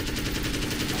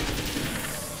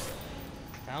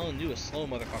 Alan, you a slow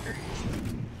motherfucker.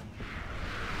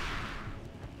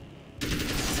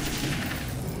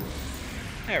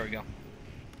 There we go.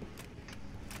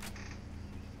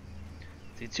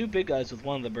 See, two big guys with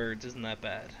one of the birds isn't that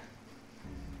bad.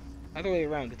 Either way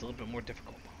around gets a little bit more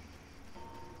difficult.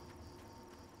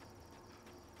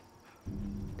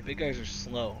 The big guys are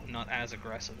slow, not as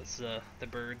aggressive as the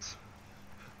birds.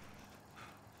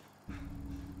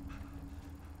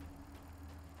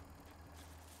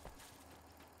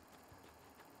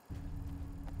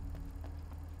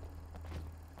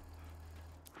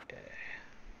 Okay.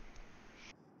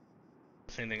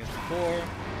 Same thing as before.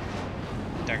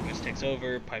 Darkness takes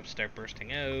over, pipes start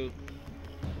bursting out.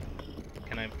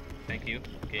 Can I... Thank you,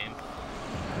 game.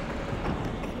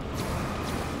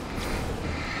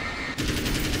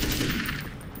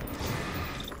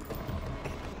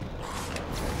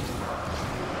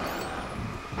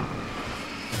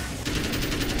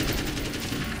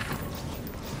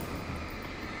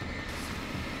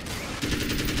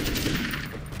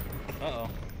 Uh-oh.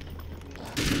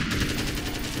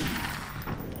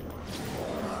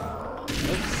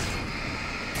 Oops.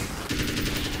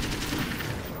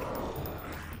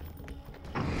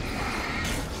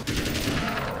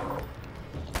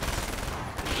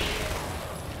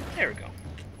 There we go.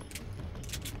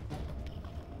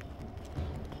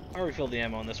 I'll refill the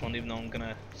ammo on this one, even though I'm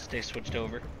gonna stay switched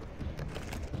over.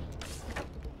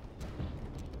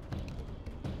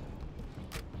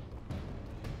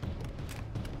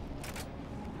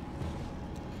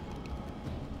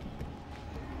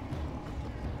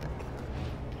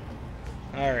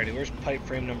 Alrighty, where's pipe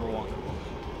frame number 1?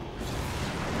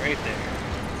 Right there.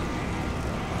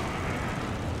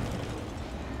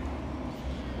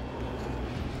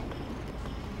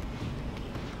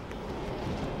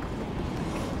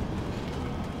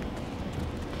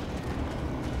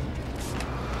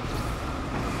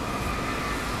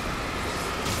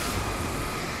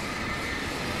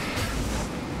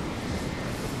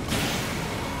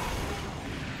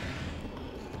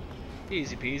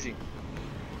 Easy peasy.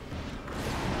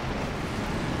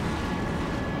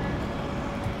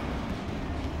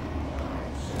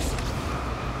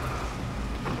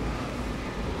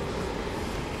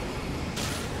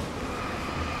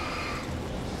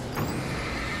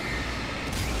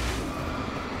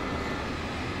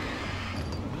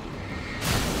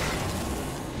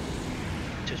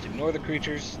 Just ignore the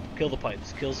creatures, kill the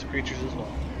pipes, kills the creatures as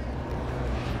well.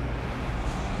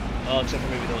 Oh, except for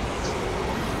maybe those ones.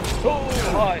 Oh,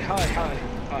 hi.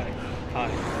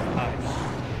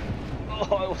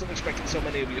 Oh, I wasn't expecting so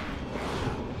many of you.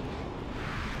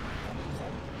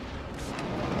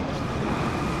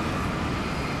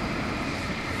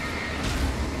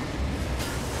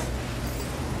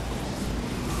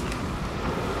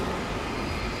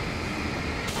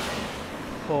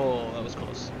 Oh, that was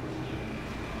close.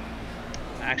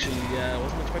 Actually,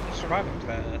 wasn't expecting to survive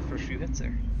after the first few hits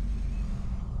there.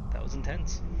 That was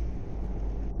intense.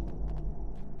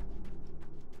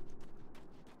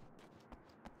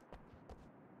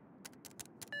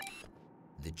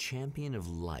 The Champion of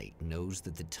Light knows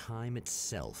that the time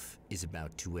itself is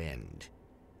about to end.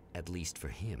 At least for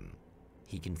him.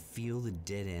 He can feel the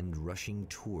dead end rushing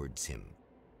towards him.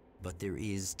 But there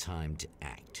is time to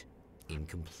act.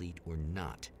 Incomplete or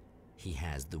not, he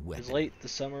has the weapon. It was late, the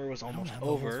summer was almost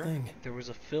over. There was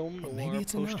a film noir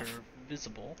poster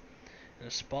visible, and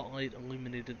a spotlight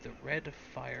illuminated the red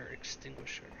fire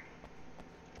extinguisher.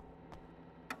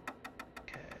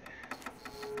 Okay.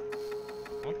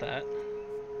 Want that.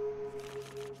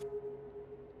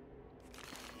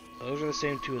 Those are the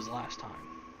same two as last time.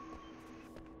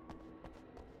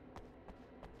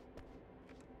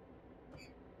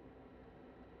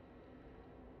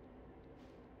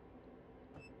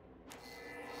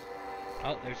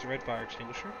 Oh, there's the red fire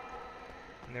extinguisher.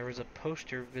 And there was a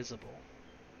poster visible.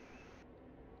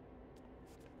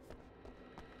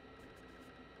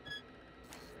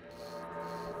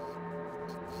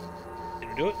 Did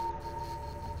we do it?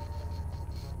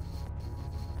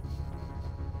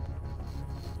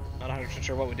 Not 100%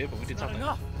 sure what we did, but we did something.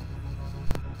 Enough.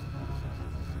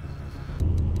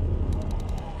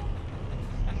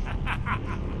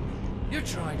 You're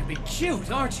trying to be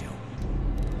cute, aren't you?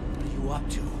 What are you up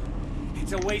to?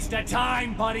 It's a waste of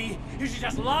time, buddy. You should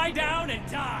just lie down and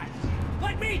die.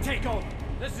 Let me take over.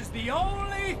 This is the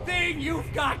only thing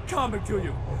you've got coming to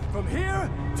you. From here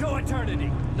to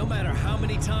eternity. No matter how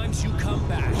many times you come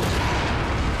back.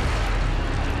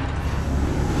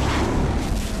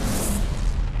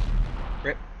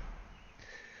 Rip.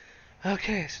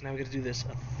 Okay, so now we gotta do this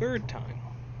a third time.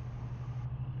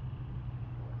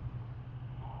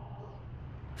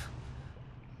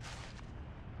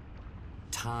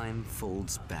 Time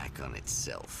folds back on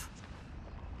itself.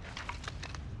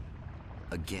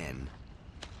 Again,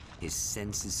 his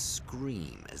senses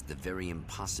scream as the very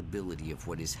impossibility of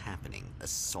what is happening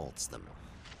assaults them.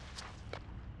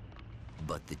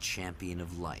 But the Champion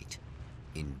of Light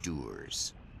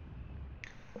endures.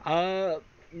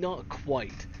 Not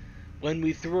quite. When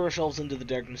we threw ourselves into the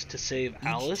darkness to save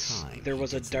Alice, there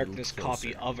was a darkness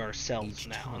copy of ourselves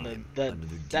now, and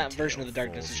that version of the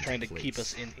darkness is trying to keep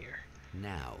us in here.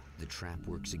 Now, the trap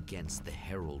works against the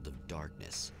Herald of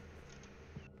Darkness.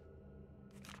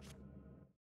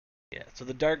 Yeah, so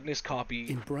the darkness copy...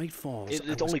 In Bright Falls,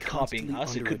 it's only copying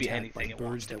us. It could be anything it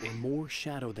wants to be. Birds that were more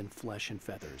shadow than flesh and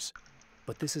feathers.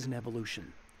 But this is an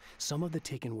evolution. Some of the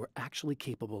Taken were actually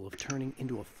capable of turning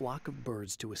into a flock of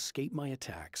birds to escape my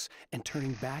attacks, and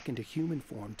turning back into human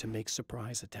form to make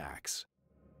surprise attacks.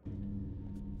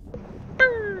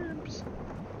 Burbs!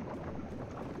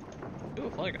 Ooh,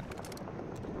 a flare gun.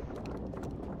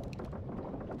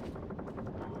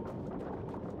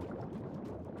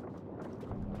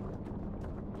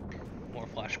 More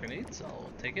flash grenades, I'll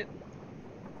take it.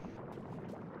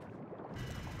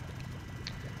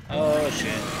 Oh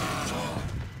shit.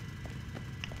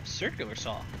 Circular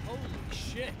saw. Holy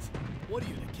shit. What are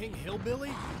you, the King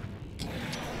Hillbilly?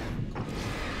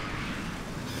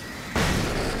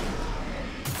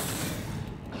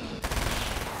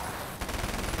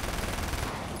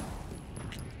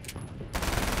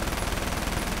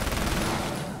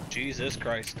 Jesus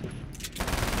Christ.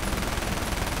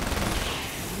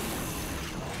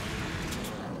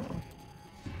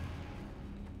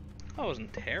 That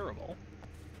wasn't terrible.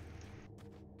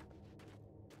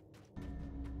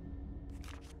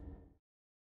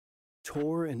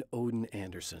 Thor and Odin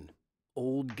Anderson,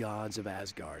 old gods of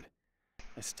Asgard.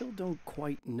 I still don't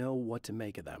quite know what to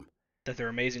make of them. That they're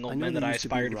amazing old men that I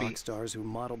aspire to be. Rock stars who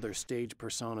modeled their stage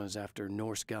personas after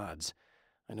Norse gods.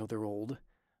 I know they're old.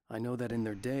 I know that in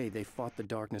their day they fought the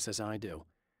darkness as I do.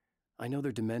 I know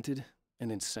they're demented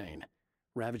and insane.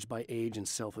 ravaged by age and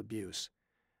self-abuse.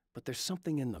 But there's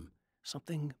something in them,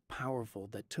 something powerful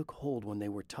that took hold when they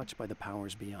were touched by the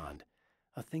powers beyond.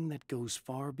 A thing that goes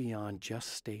far beyond just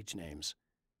stage names.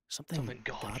 Something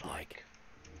godlike.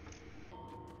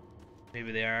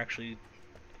 Maybe they are actually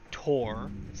Tor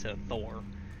instead of Thor.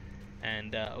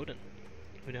 And Odin.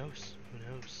 Who knows? Who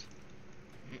knows?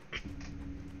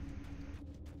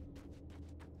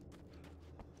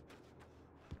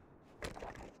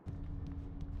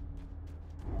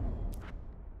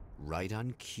 Right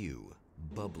on cue,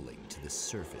 bubbling to the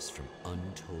surface from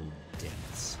untold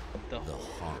depths, the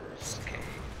horrors.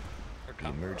 The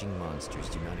emerging monsters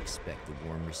do not expect the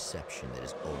warm reception that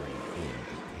has already been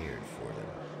prepared for them.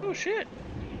 Oh shit!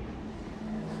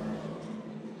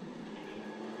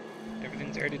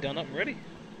 Everything's already done up and ready.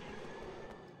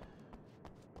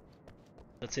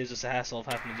 That saves us the hassle of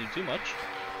having to do too much.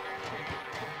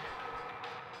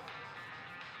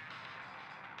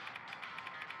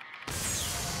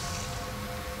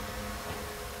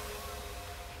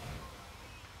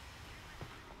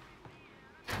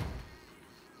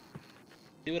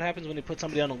 See what happens when you put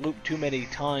somebody on a loop too many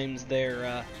times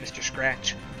there, Mr.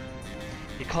 Scratch.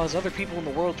 You cause other people in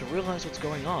the world to realize what's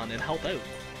going on and help out.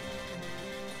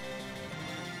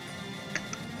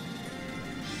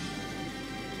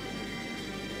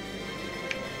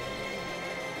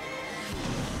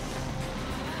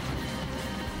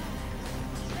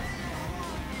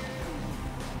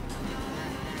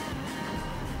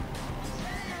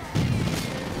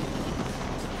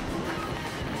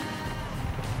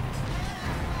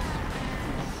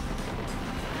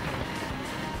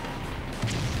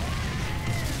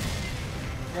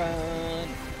 Run!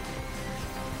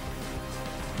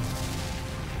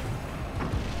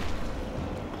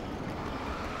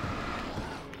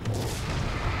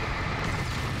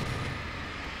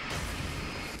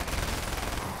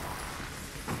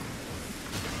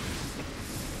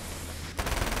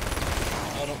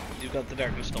 Oh no, you've got the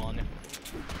darkness still on you.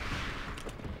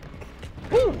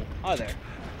 Woo! Hi there.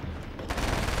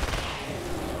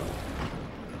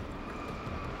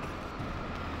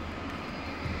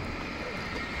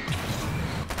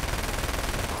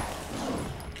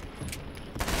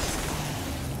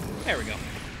 There we go.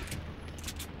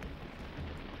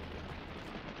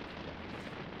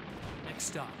 Next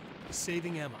stop,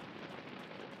 saving Emma.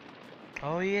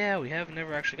 Oh yeah, we have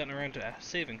never actually gotten around to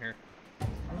saving her.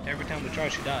 Every time we try,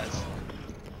 she dies.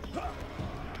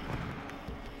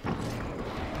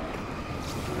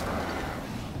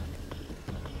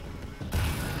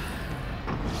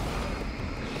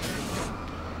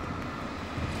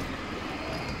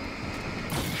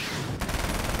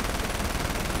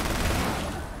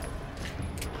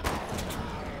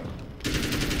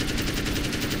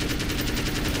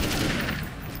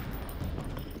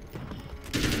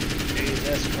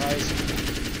 Jesus Christ.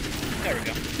 There we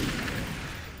go.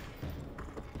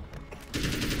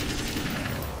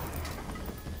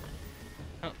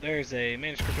 Oh, there's a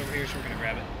manuscript over here, so we're gonna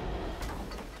grab it.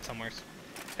 Somewheres.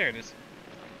 There it is.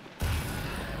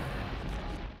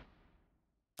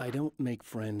 I don't make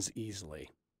friends easily.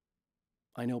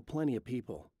 I know plenty of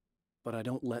people, but I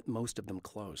don't let most of them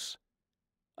close.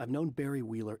 I've known Barry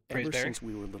Wheeler ever since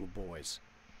we were little boys.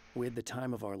 We had the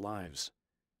time of our lives.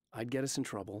 I'd get us in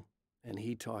trouble, and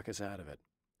he'd talk us out of it.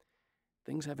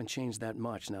 Things haven't changed that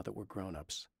much now that we're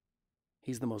grown-ups.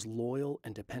 He's the most loyal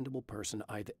and dependable person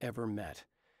I've ever met,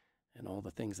 and all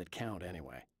the things that count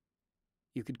anyway.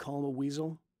 You could call him a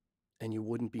weasel, and you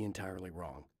wouldn't be entirely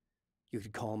wrong. You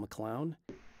could call him a clown,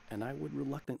 and I would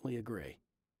reluctantly agree.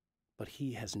 But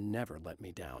he has never let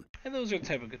me down. And those are the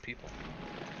type of good people.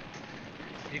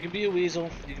 You can be a weasel,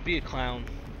 you can be a clown,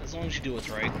 as long as you do what's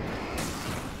right.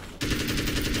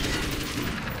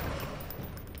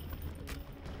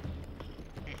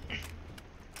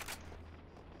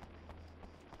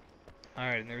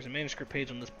 Alright, and there's a manuscript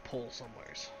page on this pole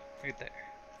somewheres. Right there.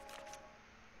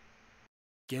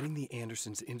 Getting the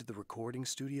Andersons into the recording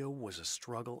studio was a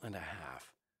struggle and a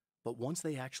half. But once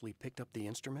they actually picked up the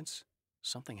instruments,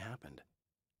 something happened.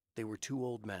 They were two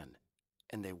old men,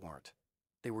 and they weren't.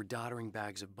 They were doddering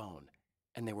bags of bone,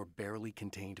 and they were barely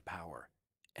contained power.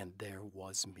 And there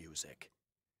was music.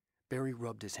 Barry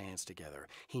rubbed his hands together.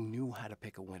 He knew how to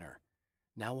pick a winner.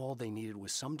 Now all they needed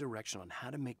was some direction on how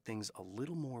to make things a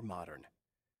little more modern.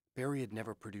 Barry had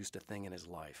never produced a thing in his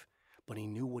life, but he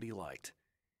knew what he liked.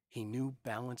 He knew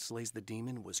Balance Slays the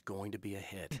Demon was going to be a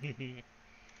hit. Is it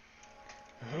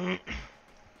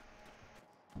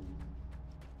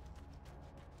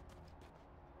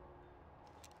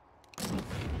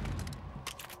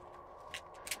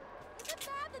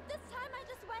bad that this time I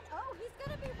just went, oh, he's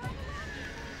gonna be running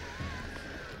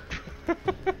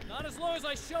Not as long as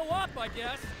I show up, I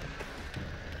guess.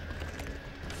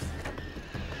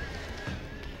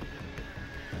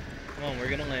 Come on, we're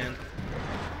gonna land.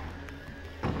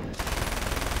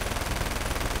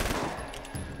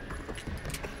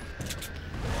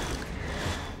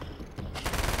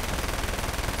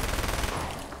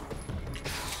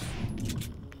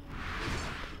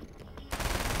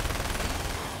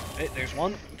 Hey, there's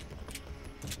one.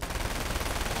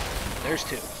 There's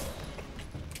two.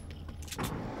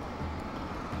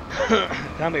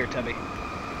 Come here, Tubby.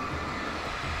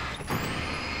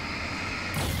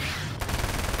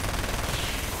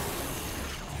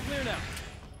 Clear now.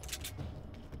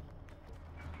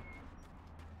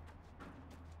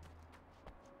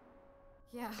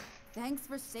 Yeah, thanks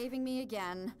for saving me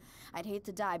again. I'd hate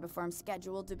to die before I'm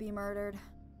scheduled to be murdered.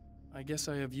 I guess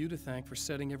I have you to thank for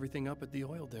setting everything up at the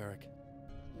oil derrick.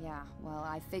 Yeah, well,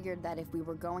 I figured that if we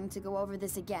were going to go over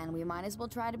this again, we might as well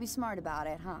try to be smart about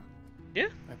it, huh? Yeah.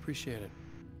 I appreciate it.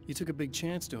 You took a big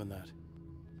chance doing that.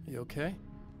 You okay?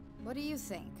 What do you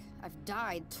think? I've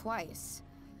died twice.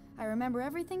 I remember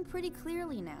everything pretty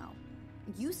clearly now.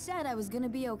 You said I was gonna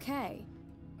be okay.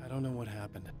 I don't know what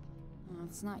happened. Oh,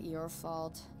 it's not your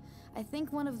fault. I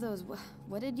think one of those,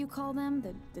 what did you call them?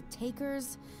 The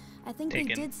takers? I think they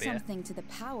did something to the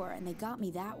power and they got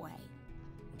me that way.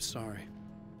 I'm sorry.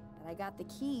 But I got the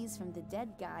keys from the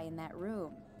dead guy in that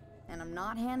room. And I'm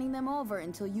not handing them over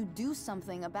until you do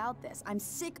something about this. I'm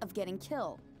sick of getting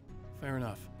killed. Fair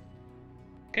enough.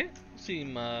 Okay.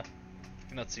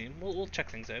 Not seem. We'll check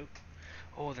things out.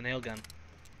 Oh, the nail gun.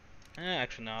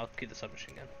 Actually, no. I'll keep the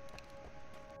submachine gun.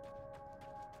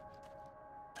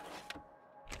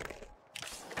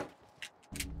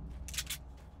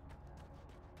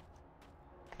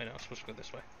 I know. I'm supposed to go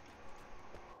this way.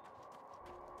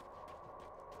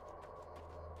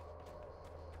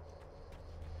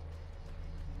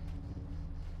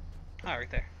 Ah,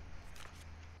 right there.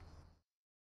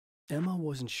 Emma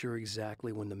wasn't sure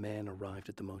exactly when the man arrived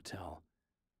at the motel,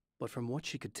 but from what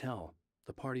she could tell,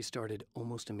 the party started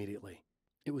almost immediately.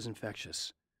 It was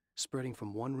infectious, spreading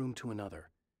from one room to another.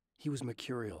 He was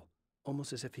mercurial,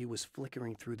 almost as if he was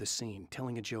flickering through the scene,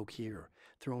 telling a joke here,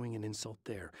 throwing an insult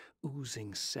there,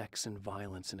 oozing sex and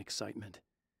violence and excitement.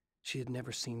 She had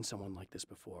never seen someone like this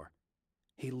before.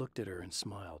 He looked at her and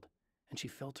smiled, and she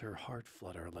felt her heart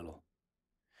flutter a little.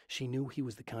 She knew he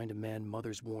was the kind of man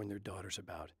mothers warn their daughters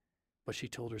about, but she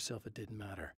told herself it didn't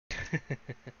matter.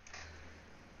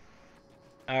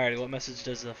 Alrighty, what message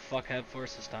does the fuck have for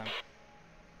us this time?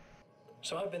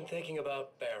 So I've been thinking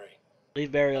about Barry.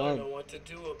 Leave Barry I alone. don't know what to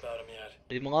do about him yet.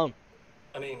 Leave him alone.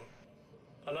 I mean,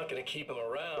 I'm not gonna keep him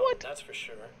around, What? that's for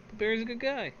sure. Barry's a good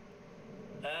guy.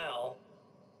 Al?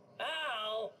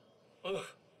 Al? Ugh,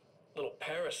 little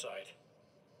parasite.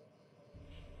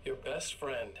 Your best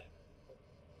friend.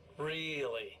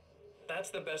 Really? That's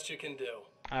the best you can do.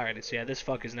 Alrighty, so yeah, this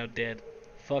fuck is now dead.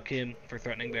 Fuck him for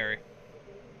threatening Barry.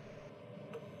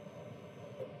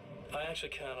 I actually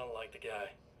kinda like the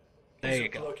guy. There He's you a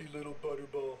go. plucky little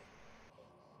butterball.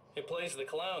 He plays the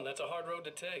clown, that's a hard road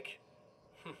to take.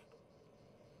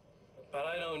 But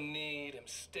I don't need him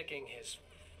sticking his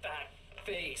fat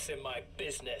face in my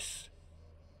business.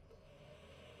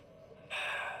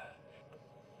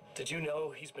 Did you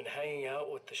know he's been hanging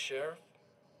out with the sheriff?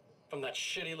 From that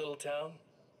shitty little town?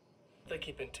 They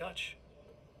keep in touch.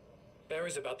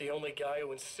 Barry's about the only guy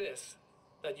who insists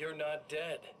that you're not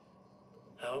dead.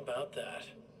 How about that?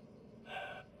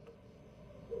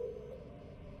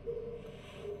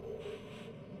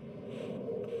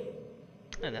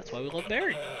 And that's why we love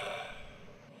Barry.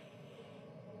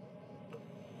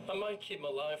 I might keep him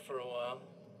alive for a while.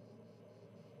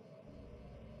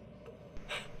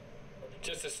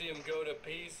 Just to see him go to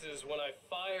pieces when I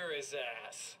fire his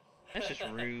ass. That's just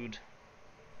rude.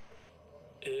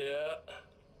 Yeah.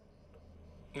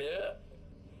 Yeah.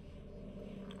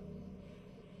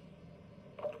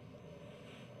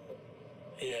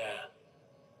 Yeah.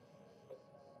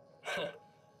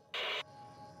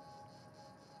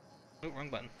 Oh, wrong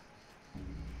button.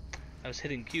 I was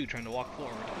hitting Q trying to walk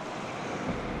forward.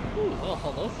 Ooh, well,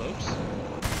 hello, folks.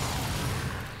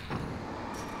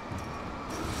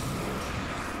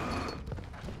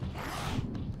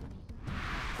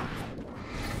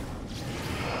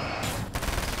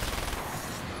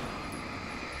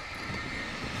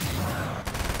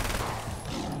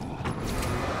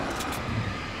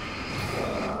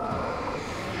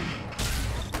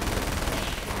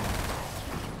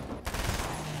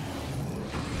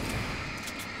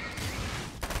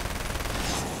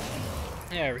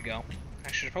 There we go.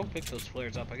 I should probably pick those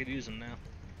flares up. I could use them now.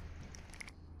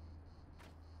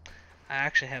 I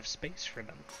actually have space for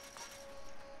them.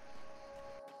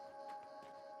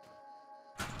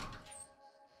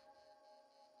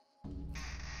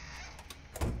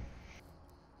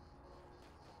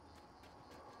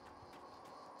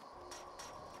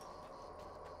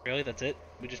 Really, that's it?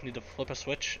 We just need to flip a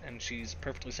switch and she's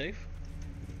perfectly safe?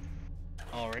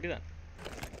 Alrighty then.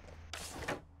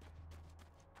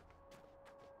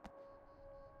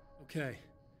 Okay.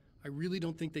 I really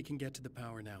don't think they can get to the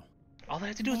power now. All they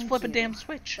have to do is Thank flip a you. damn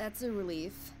switch. That's a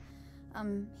relief.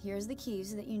 Here's the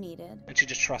keys that you needed. And she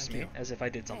just trusts Thank me, you. as if I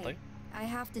did something. Hey, I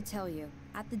have to tell you,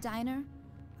 at the diner,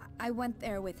 I went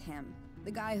there with him.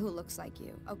 The guy who looks like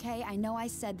you, okay? I know I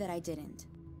said that I didn't.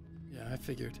 Yeah, I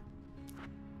figured.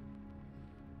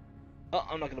 Oh,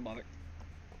 I'm not gonna bother.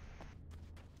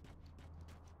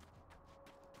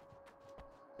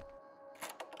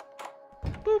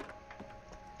 Boop.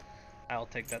 I'll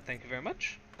take that, thank you very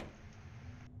much.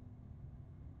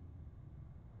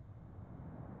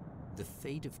 The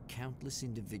fate of countless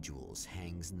individuals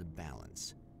hangs in the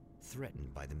balance,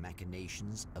 threatened by the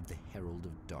machinations of the Herald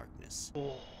of Darkness.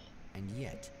 Oh. And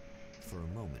yet, for a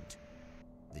moment,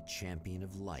 the Champion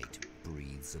of Light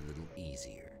breathes a little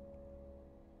easier.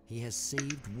 He has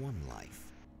saved one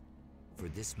life. For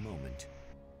this moment,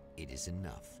 it is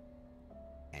enough.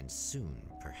 And soon,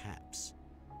 perhaps,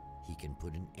 he can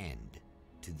put an end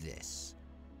to this.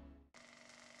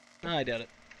 I doubt it.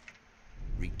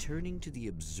 Returning to the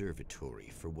observatory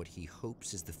for what he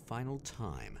hopes is the final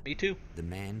time, Me too. the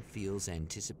man feels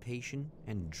anticipation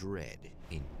and dread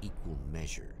in equal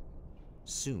measure.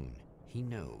 Soon, he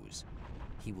knows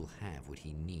he will have what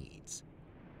he needs.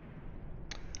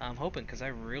 I'm hoping, because I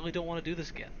really don't want to do this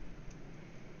again.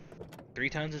 3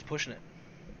 times is pushing it.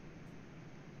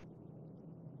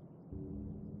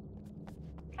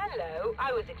 Hello,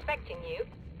 I was expecting you.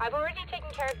 I've already taken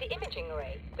care of the imaging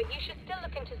array, but you should still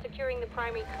look into securing the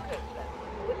primary coolant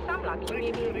slope. With some luck, you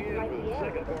may be able to find the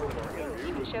air before the things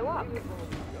even show up. And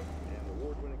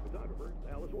award-winning photographer,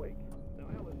 Alice Wake. Now,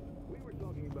 Alice, we were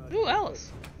talking about... Ooh,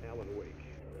 Alice! Alan Wake.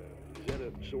 Is that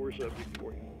a sore subject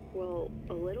for you? Well,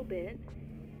 a little bit.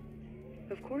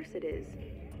 Of course it is.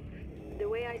 The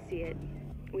way I see it,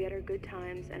 we had our good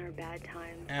times and our bad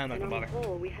times. I'm not and gonna on the bother.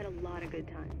 whole, we had a lot of good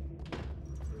times.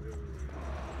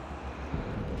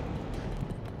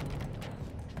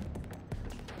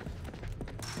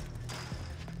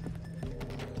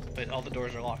 But all the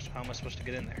doors are locked, so how am I supposed to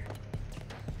get in there?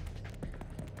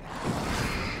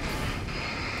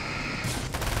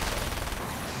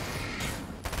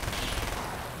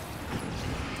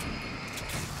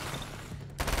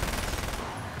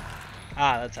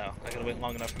 Ah, that's how. I gotta wait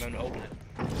long enough for them to open it.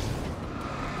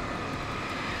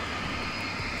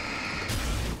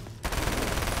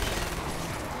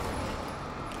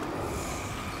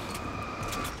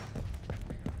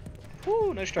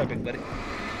 Woo, nice try, big buddy.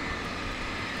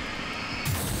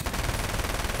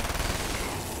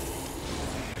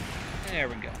 There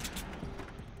we go.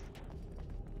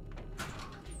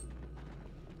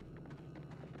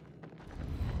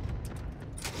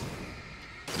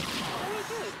 Very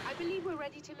good. I believe we're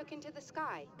ready to look into the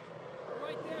sky.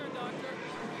 Right there, Doctor.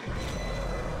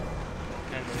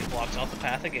 And then he blocks off the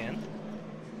path again.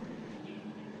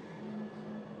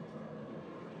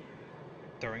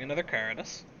 Throwing another car at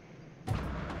us.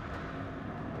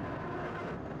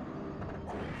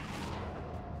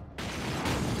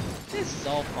 This is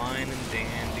all fine and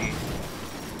dandy.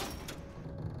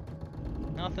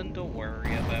 Nothing to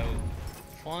worry about.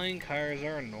 Flying cars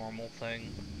are a normal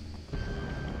thing.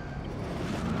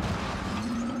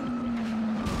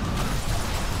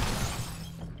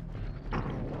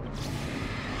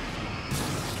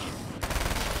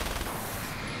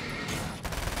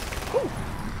 Ooh.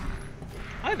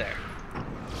 Hi there.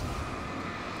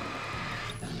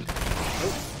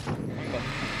 Oh, wrong button.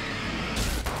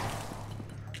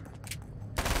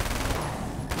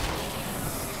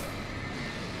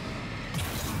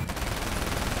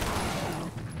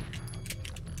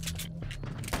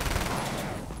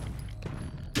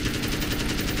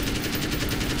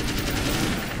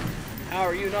 How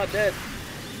are you not dead?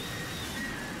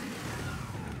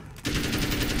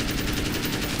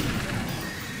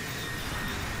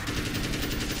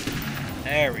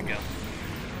 There we go.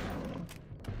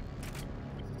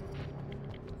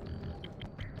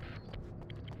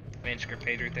 Manuscript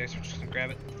page right there, so we're just gonna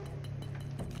grab it.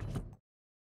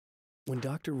 When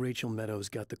Dr. Rachel Meadows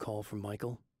got the call from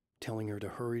Michael, telling her to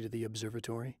hurry to the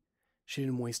observatory, she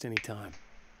didn't waste any time.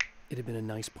 It had been a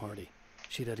nice party.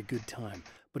 She'd had a good time,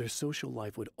 but her social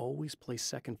life would always play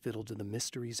second fiddle to the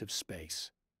mysteries of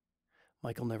space.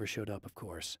 Michael never showed up, of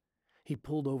course. He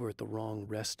pulled over at the wrong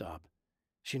rest stop.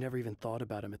 She never even thought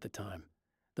about him at the time.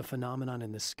 The phenomenon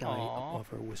in the sky above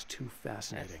her was too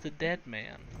fascinating. That's the dead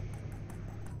man.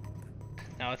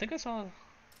 Now, I think I saw...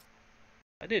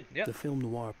 I did, yep. The film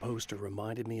noir poster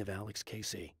reminded me of Alex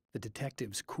Casey. the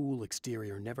detective's cool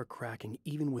exterior never cracking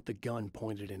even with the gun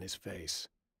pointed in his face.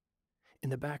 In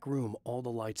the back room, all the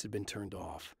lights had been turned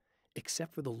off,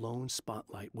 except for the lone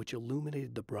spotlight which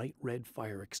illuminated the bright red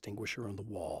fire extinguisher on the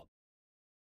wall.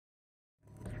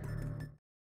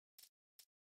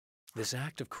 This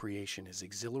act of creation is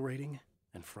exhilarating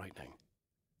and frightening.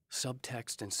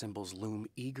 Subtext and symbols loom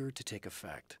eager to take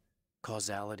effect.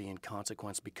 Causality and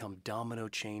consequence become domino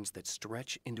chains that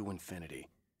stretch into infinity.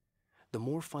 The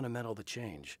more fundamental the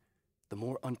change, the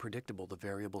more unpredictable the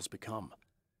variables become.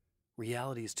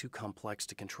 Reality is too complex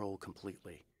to control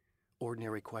completely.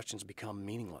 Ordinary questions become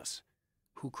meaningless.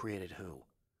 Who created who?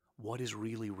 What is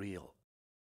really real?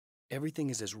 Everything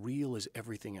is as real as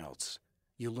everything else.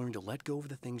 You learn to let go of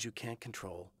the things you can't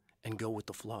control and go with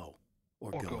the flow,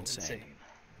 or go insane.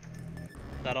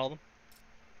 That all of them?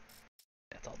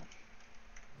 That's all of them.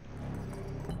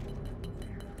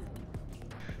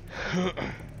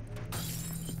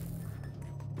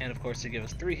 And of course they give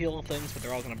us 3 heal things, but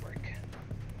they're all gonna break.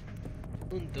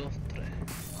 1, 2, 3.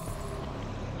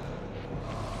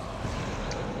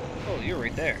 Oh, you're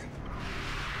right there.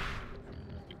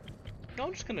 No,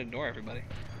 I'm just gonna ignore everybody.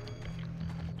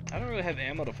 I don't really have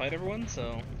ammo to fight everyone,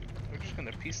 so we're just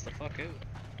gonna piece the fuck out.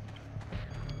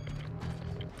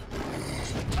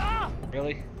 Ah!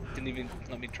 Really? Didn't even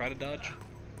let me try to dodge?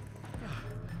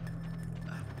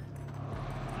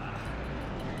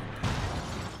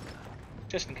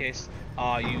 Just in case.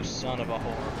 Aw, you son of a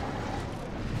whore.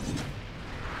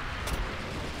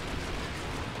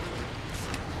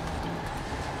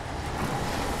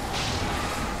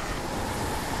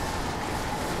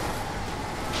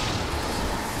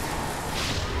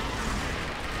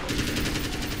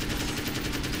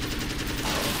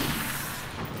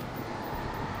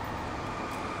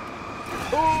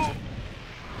 Oh!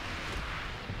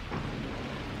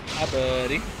 Hi,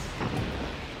 buddy.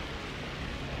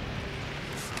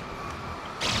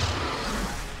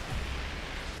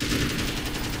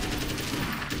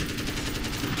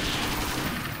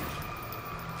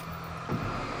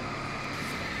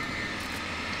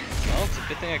 Well, it's a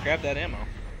good thing I grabbed that ammo,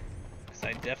 because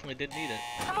I definitely did need it.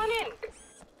 Come on in.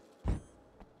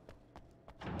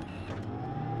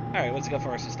 Alright, what's it got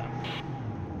for us this time?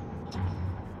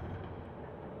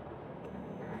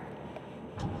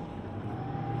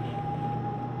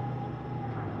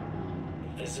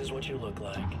 This is what you look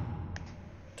like.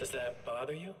 Does that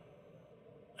bother you?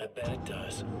 I bet it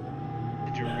does.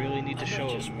 Did you really need to show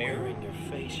a mirror? In your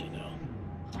face, you know.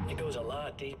 It goes a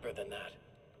lot deeper than that.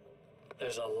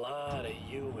 There's a lot of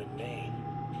you and me.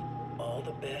 All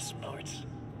the best parts.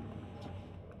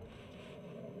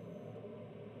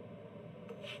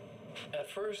 At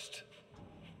first,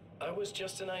 I was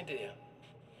just an idea.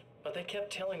 But they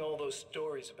kept telling all those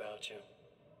stories about you.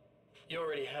 You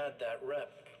already had that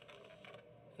rep.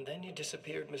 And then you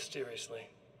disappeared mysteriously.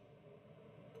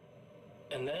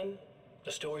 And then,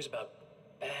 the stories about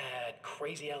bad,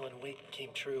 crazy Alan Wake came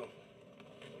true.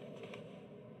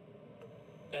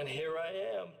 And here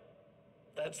I am.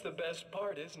 That's the best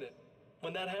part, isn't it?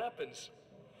 When that happens,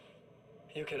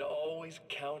 you can always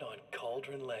count on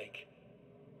Cauldron Lake.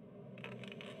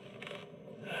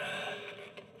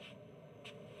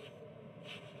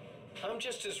 I'm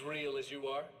just as real as you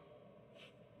are.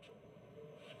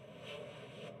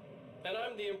 And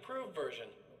I'm the improved version.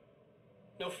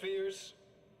 No fears,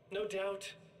 no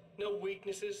doubt, no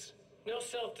weaknesses, no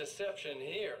self-deception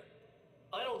here.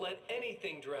 I don't let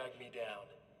anything drag me down.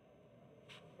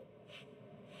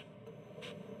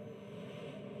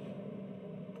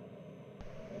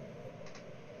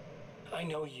 I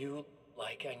know you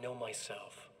like I know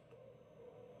myself.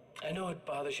 I know it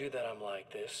bothers you that I'm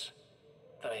like this,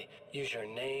 that I use your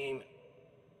name,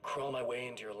 crawl my way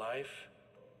into your life.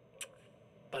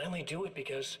 But I only do it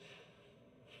because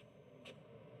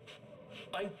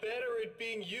I'm better at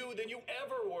being you than you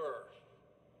ever were.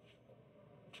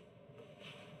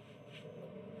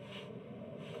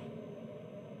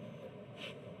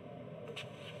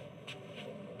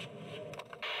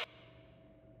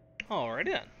 Alrighty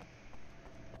then.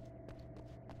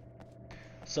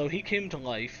 So he came to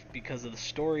life because of the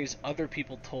stories other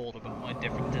people told about my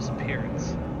different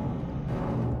disappearance.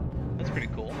 That's pretty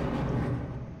cool.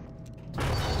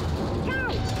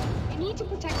 Count! You need to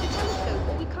protect the telescope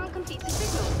or we can't complete the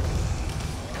signal.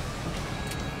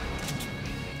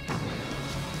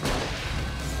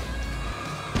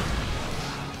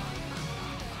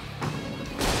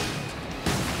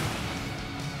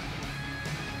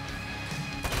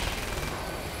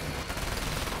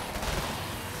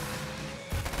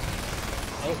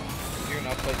 Oh, you're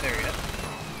not quite there yet.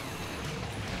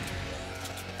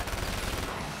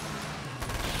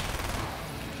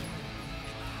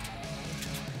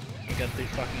 the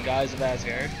fucking guys of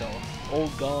Asgard, the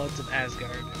old gods of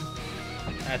Asgard.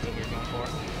 That's what we were going for.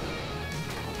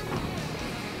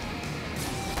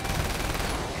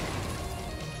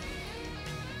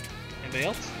 Anybody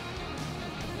else?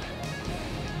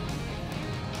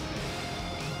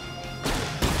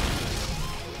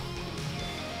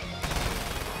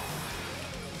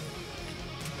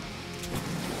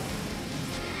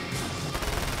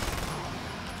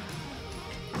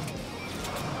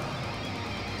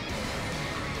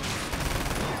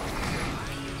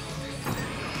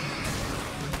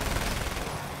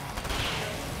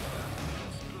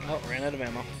 Oh, ran out of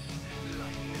ammo.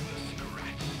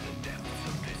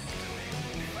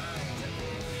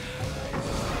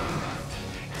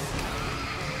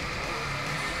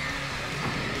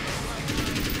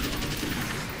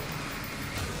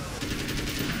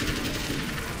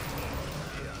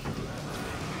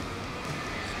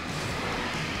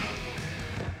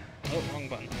 Oh, wrong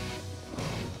button.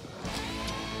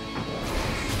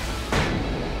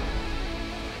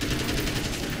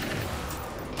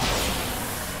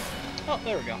 Oh,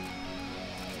 there we go.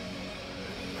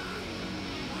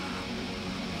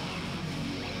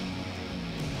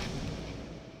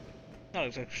 Not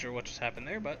exactly sure what just happened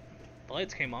there, but the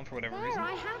lights came on for whatever reason.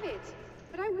 There, I have it.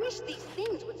 But I wish these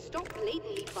things would stop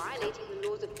blatantly violating the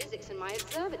laws of physics in my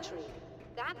observatory.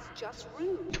 That's just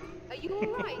rude. Are you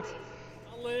all right?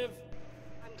 I'll live.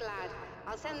 I'm glad.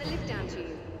 I'll send the lift down to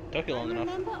you. Took you long I enough.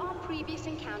 remember our previous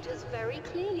encounters very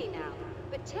clearly now.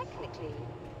 But technically,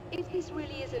 if this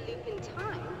really is a loop in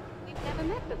time, we've never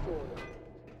met before.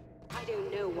 I don't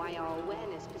know why our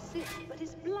awareness persists, but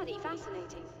it's bloody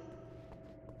fascinating.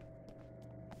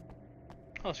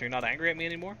 Oh, so you're not angry at me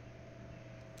anymore?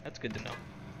 That's good to know.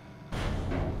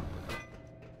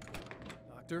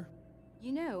 Doctor?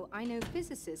 You know, I know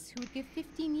physicists who would give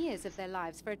 15 years of their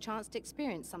lives for a chance to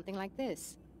experience something like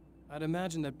this. I'd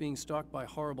imagine that being stalked by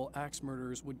horrible axe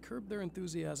murderers would curb their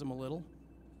enthusiasm a little.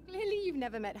 Clearly you've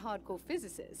never met hardcore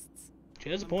physicists. She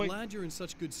has a point. I'm glad you're in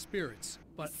such good spirits,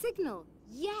 but... Signal!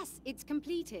 Yes, it's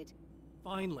completed.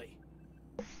 Finally.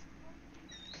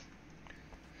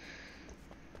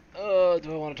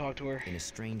 Do I want to talk to her? In a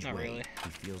strange Not way, really. he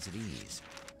feels at ease.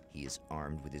 He is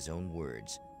armed with his own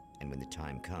words, and when the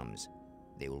time comes,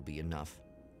 they will be enough,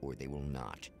 or they will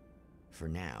not. For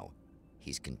now,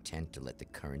 he's content to let the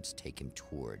currents take him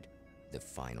toward the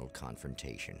final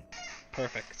confrontation.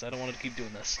 Perfect, because I don't want to keep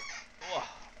doing this. Ugh.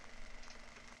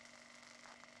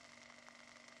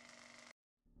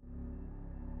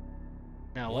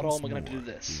 Now, what all am I going to have to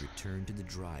do this? We return to the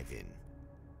drive-in.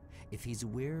 If he's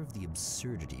aware of the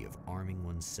absurdity of arming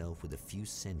oneself with a few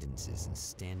sentences and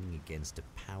standing against a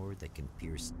power that can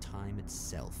pierce time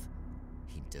itself,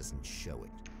 he doesn't show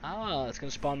it. Ah, it's going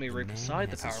to spawn me right beside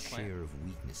the power plant. Share of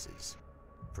weaknesses,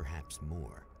 perhaps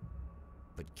more,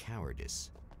 but cowardice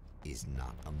is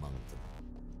not among them.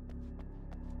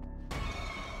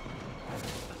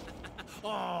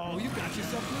 Oh, you got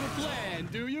yourself a little plan,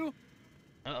 do you?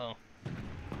 Uh-oh.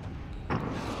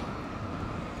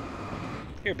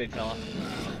 Here, big fella.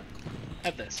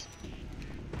 Have this.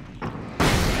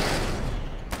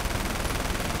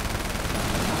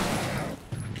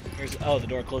 Here's... Oh, the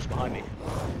door closed behind me.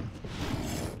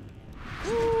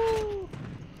 Woo!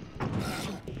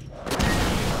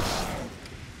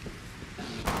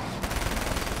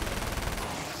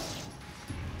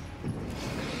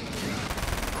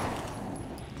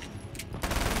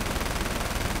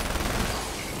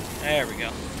 There we go.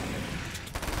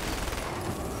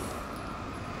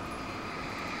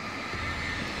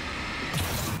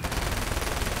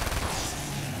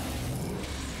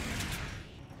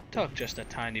 Took just a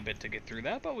tiny bit to get through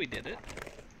that, but we did it.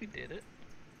 We did it.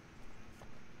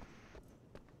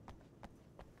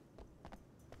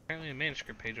 Apparently a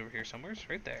manuscript page over here somewhere. It's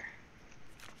right there.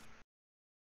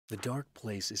 The dark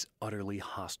place is utterly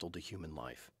hostile to human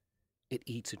life. It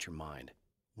eats at your mind,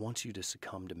 wants you to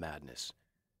succumb to madness.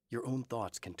 Your own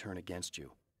thoughts can turn against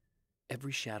you.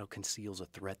 Every shadow conceals a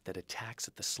threat that attacks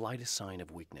at the slightest sign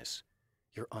of weakness.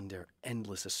 You're under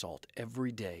endless assault.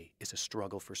 Every day is a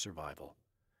struggle for survival.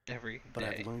 But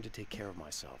I've learned to take care of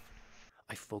myself.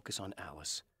 I focus on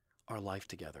Alice, our life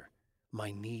together,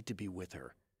 my need to be with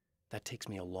her. That takes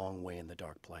me a long way in the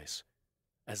dark place.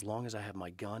 As long as I have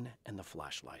my gun and the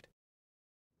flashlight.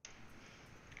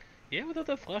 Yeah, without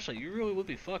that flashlight, you really would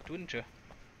be fucked, wouldn't you?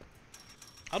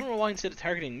 I don't know why instead of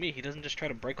targeting me, he doesn't just try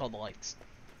to break all the lights.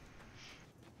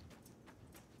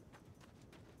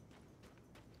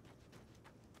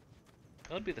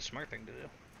 That would be the smart thing to do.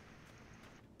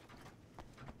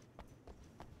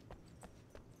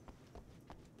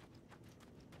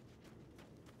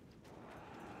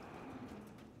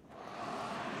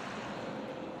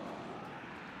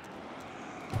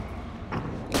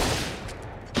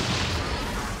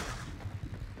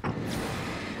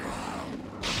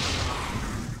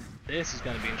 This is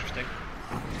going to be interesting.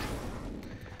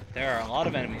 There are a lot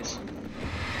of enemies.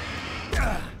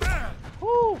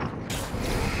 Woo!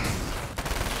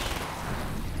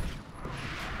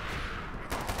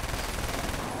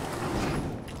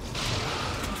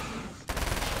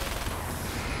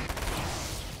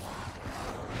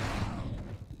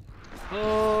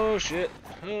 Oh shit!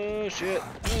 Oh shit!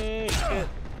 Oh shit!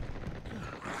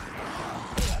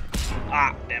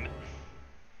 Ah, damn it.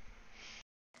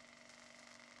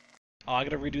 Oh, I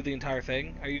gotta redo the entire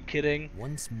thing? Are you kidding?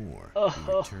 Once more,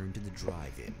 we return to the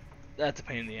drive-in. That's a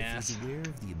pain in the ass. If he's aware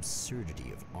of the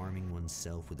absurdity of arming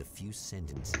oneself with a few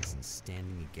sentences and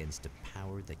standing against a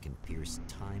power that can pierce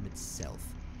time itself,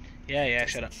 yeah,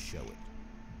 shut up. Show it.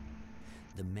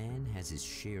 The man has his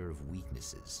share of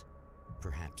weaknesses,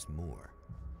 perhaps more,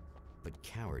 but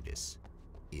cowardice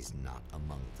is not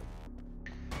among them.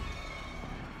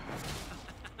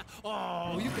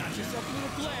 Oh, you got yourself a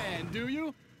little plan, do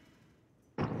you?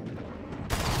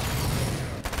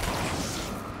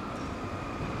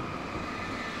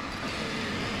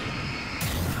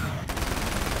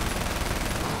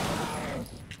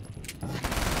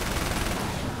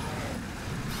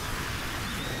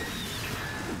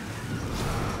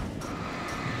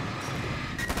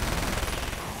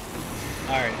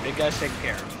 Alright, big guy's taken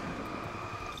care of.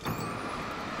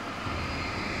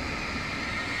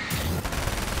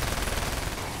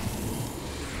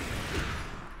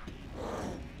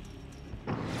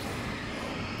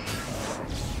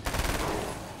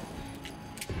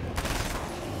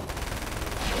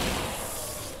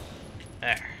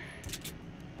 There.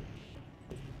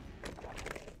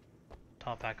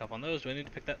 Top back up on those. Do I need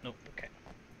to pick that? Nope. Okay.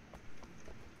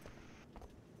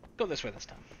 Go this way this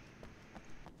time.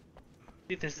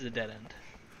 See if this is a dead end.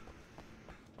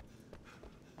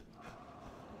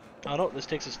 Oh no, this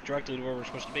takes us directly to where we're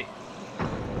supposed to be.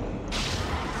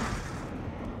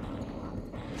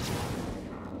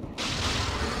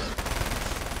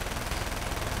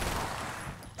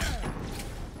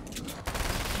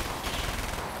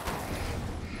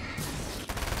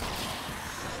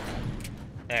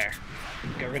 There.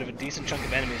 Got rid of a decent chunk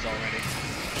of enemies already.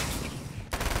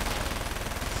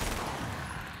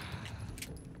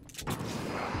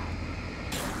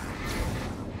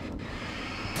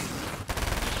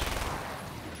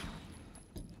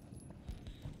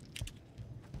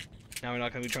 Now we're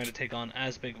not going to be trying to take on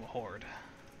as big of a horde.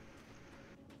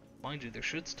 Mind you, there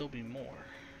should still be more.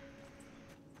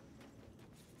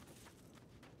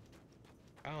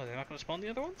 Oh, they're not going to spawn the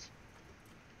other ones?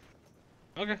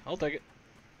 Okay, I'll take it.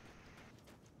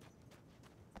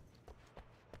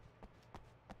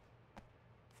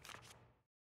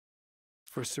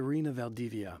 For Serena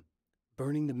Valdivia,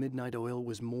 burning the midnight oil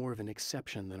was more of an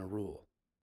exception than a rule.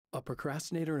 A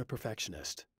procrastinator and a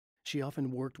perfectionist, she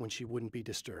often worked when she wouldn't be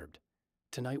disturbed.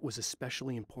 Tonight was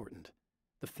especially important.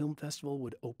 The film festival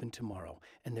would open tomorrow,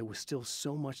 and there was still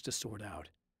so much to sort out.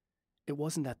 It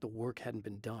wasn't that the work hadn't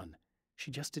been done. She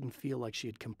just didn't feel like she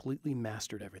had completely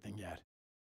mastered everything yet.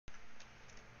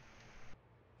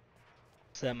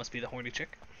 So that must be the horny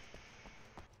chick.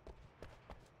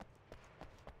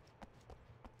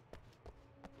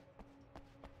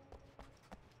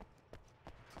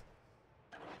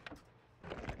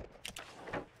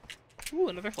 Ooh,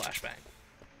 another flashbang.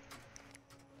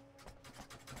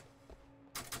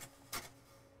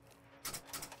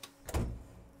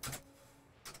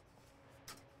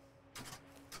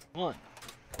 One,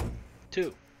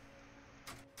 two.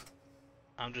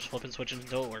 I'm just flipping switches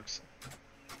until it works.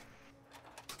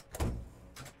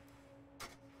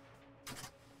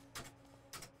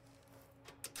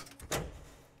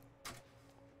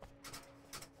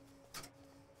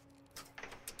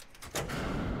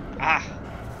 Ah!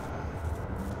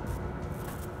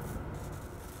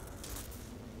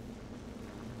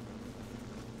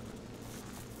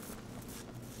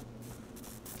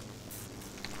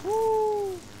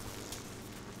 Woo!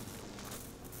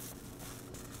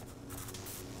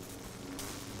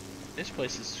 This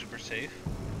place is super safe.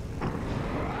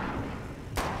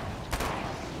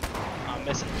 I'm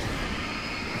missing.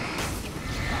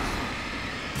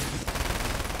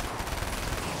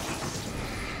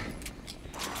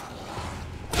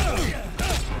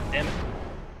 Damn it.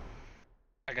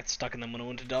 I got stuck in them when I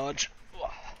went to dodge.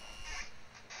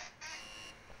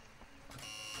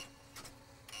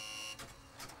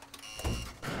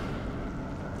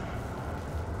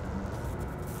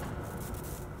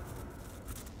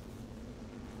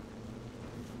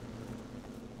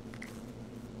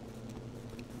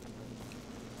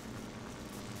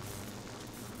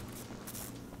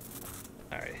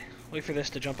 Alright, wait for this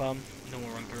to jump on, and then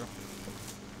we'll run through.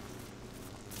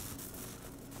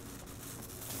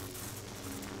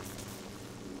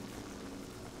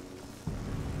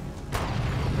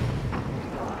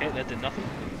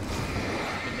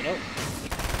 Open it up.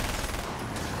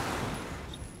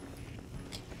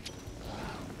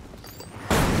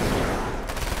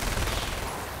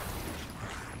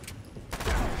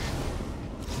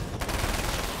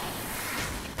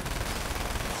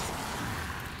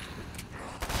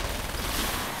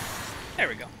 There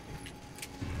we go.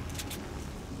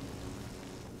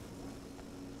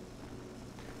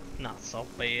 Not so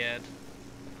bad.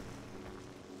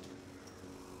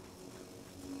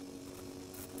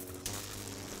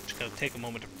 Just gotta take a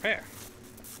moment to prepare.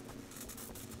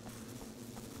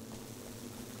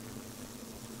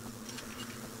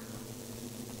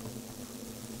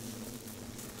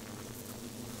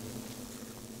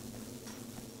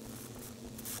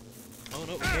 Oh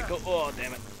no, we can't go. Oh,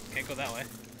 damn it. Can't go that way.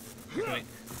 Wait,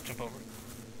 jump over.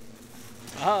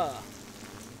 Ah!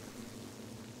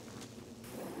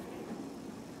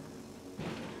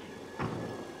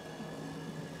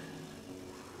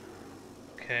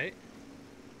 Okay.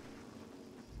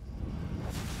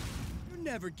 You're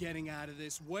never getting out of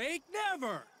this, Wake.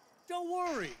 Never! Don't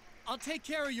worry. I'll take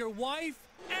care of your wife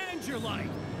and your life.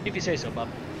 If you say so, bub.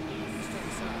 You started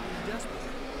to sound pretty desperate.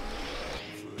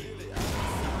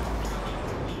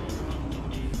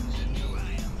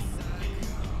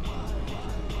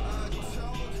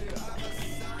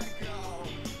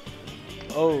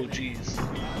 Oh, jeez.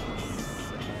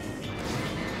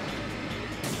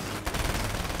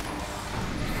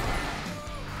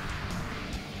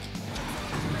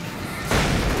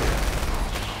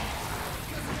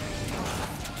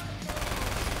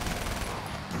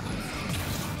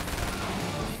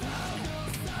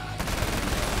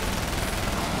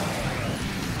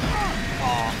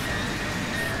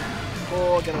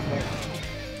 Oh, get up there.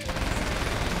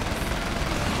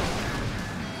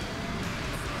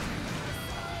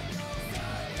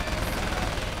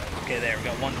 Okay, there, we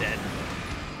got one dead.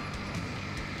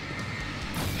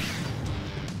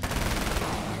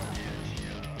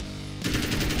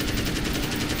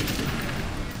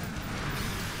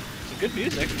 Some good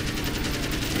music.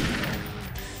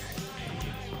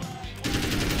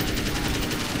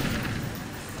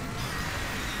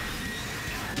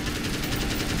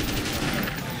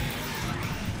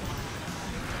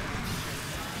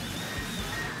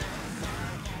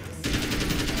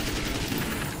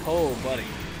 Oh, buddy.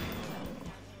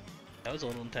 That was a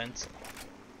little intense.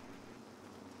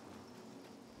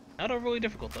 Not overly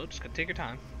difficult though, just gotta take your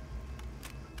time.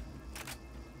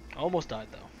 Almost died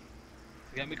though.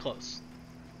 You got me close.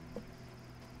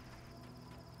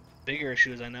 Bigger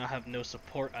issue is I now have no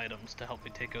support items to help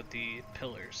me take out the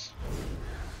pillars.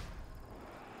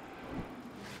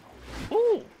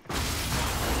 Ooh! I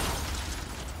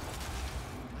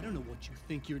don't know what you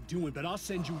think you're doing, but I'll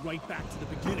send you right back to the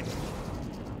beginning.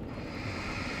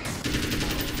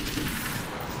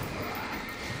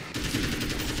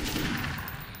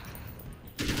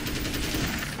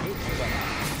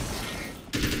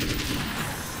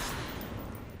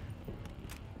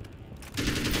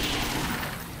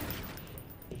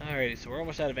 Alrighty, so we're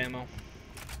almost out of ammo.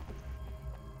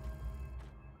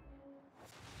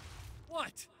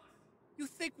 What? You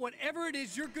think whatever it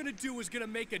is you're gonna do is gonna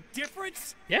make a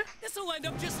difference? Yeah? This'll end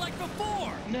up just like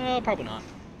before! No, probably not.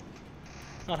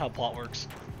 Not how plot works.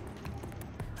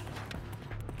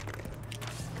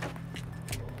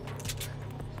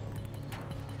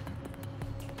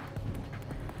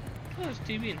 Oh, there's a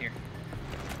TV in here.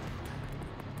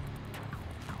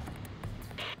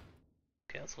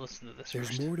 Okay, let's listen to this There's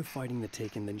first. more to fighting the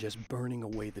Taken than just burning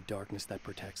away the darkness that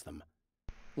protects them.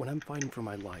 When I'm fighting for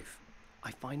my life,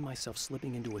 I find myself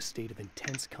slipping into a state of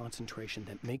intense concentration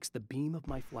that makes the beam of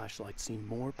my flashlight seem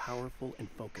more powerful and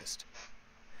focused.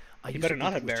 You better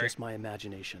not have it was Barry. just my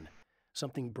imagination,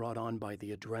 something brought on by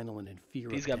the adrenaline and fear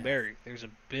He's of got death. Barry. There's a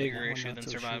bigger But now I'm issue not than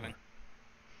so surviving. sure.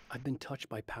 I've been touched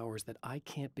by powers that I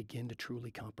can't begin to truly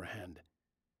comprehend,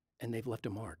 and they've left a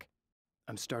mark.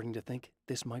 I'm starting to think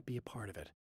this might be a part of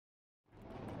it.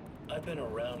 I've been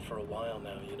around for a while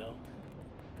now, you know?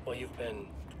 Well, you've been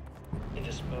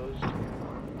indisposed,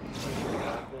 under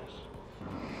darkness.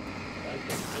 I've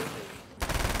been busy.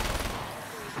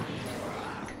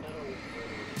 Not always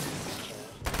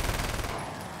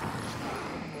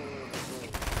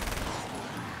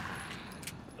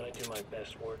but I do my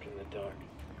best work in the dark.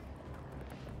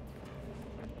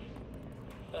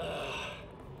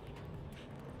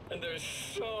 And there's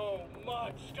so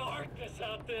much darkness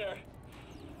out there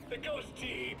that goes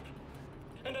deep.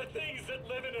 And the things that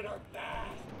live in it are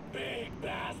fast, big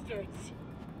bastards.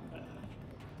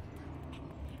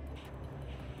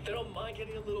 They don't mind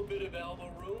getting a little bit of elbow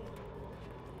room.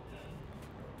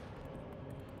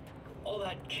 All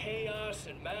that chaos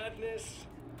and madness,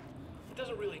 it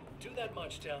doesn't really do that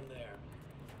much down there.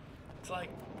 It's like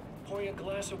pouring a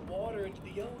glass of water into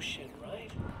the ocean, right?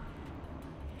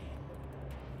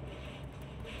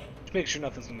 Just make sure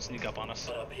nothing's gonna sneak up on us.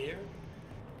 But up here?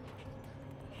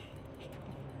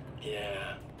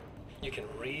 Yeah, you can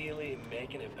really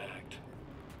make an impact.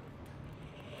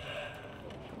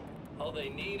 All they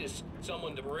need is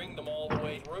someone to bring them all the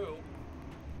way through.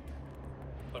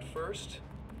 But first,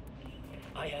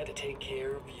 I had to take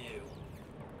care of you.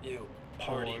 You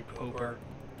party pooper.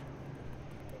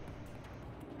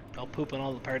 I'll poop on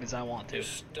all the parties I want to. You're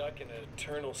stuck in an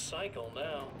eternal cycle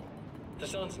now. The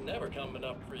sun's never coming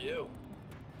up for you.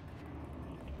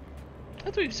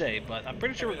 That's what you say, but I'm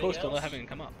pretty sure we're close to Everything having it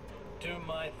come up. Do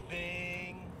my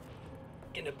thing.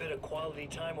 Getting a bit of quality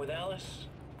time with Alice.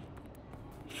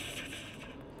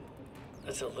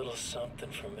 That's a little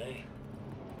something for me.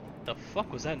 The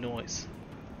fuck was that noise?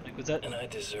 Like, was that? And I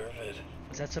deserve it.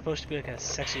 Was that supposed to be like a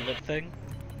sexy lip thing?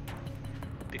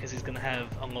 Because he's gonna have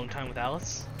alone time with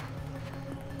Alice?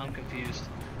 I'm confused.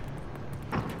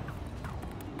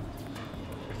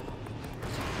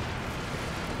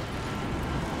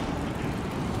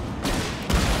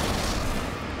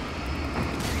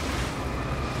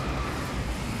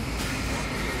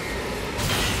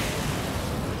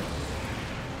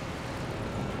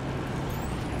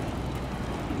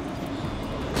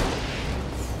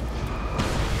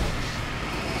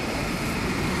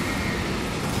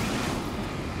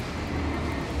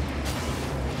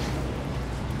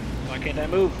 Why can't I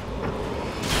move?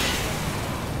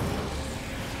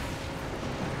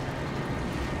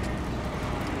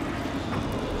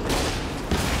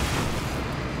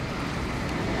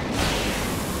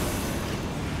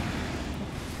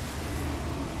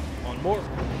 One more.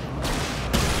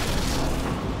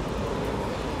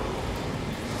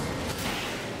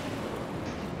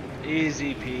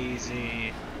 Easy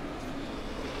peasy.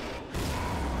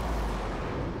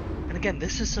 And again,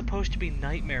 this is supposed to be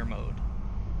nightmare mode.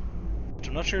 Which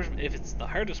I'm not sure if it's the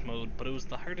hardest mode, but it was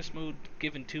the hardest mode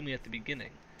given to me at the beginning.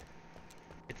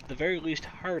 It's at the very least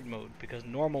hard mode, because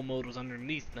normal mode was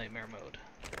underneath nightmare mode.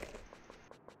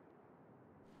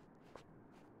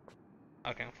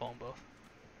 Okay, I'm falling both.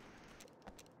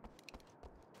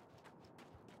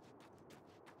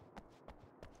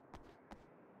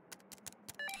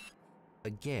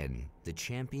 Again, the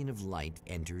champion of light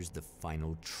enters the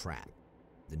final trap.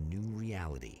 The new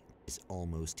reality is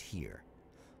almost here.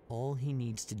 All he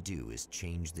needs to do is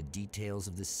change the details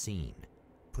of the scene,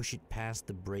 push it past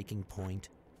the breaking point,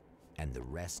 and the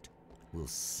rest will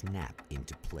snap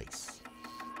into place.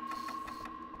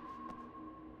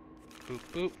 Boop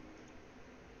boop.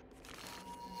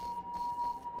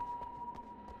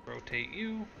 Rotate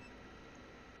you.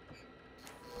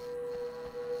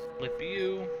 Flip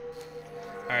you.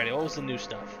 Alrighty, what was the new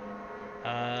stuff?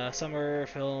 Summer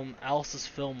film, Alice's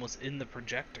film was in the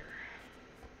projector.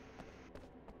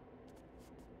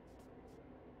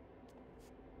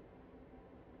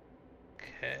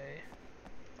 Okay.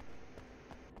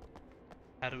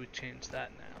 How do we change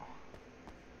that now?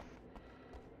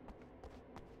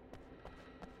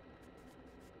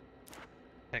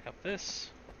 Pick up this.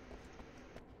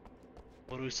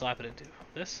 What do we slap it into?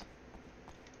 This?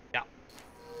 Yeah.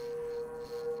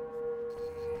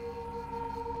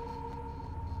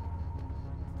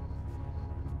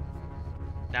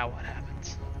 Now what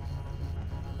happens?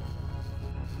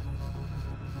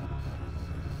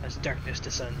 As darkness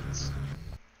descends.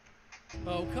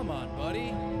 Oh, come on,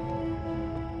 buddy.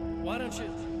 Why don't you...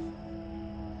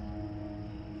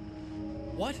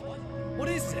 What? What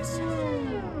is this?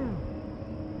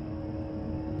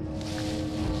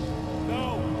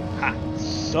 No! Ha!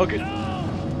 Suck it! No!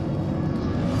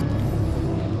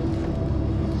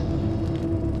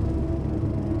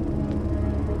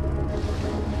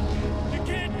 You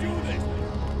can't do this!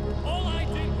 All I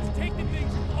did was take the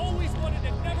things you always wanted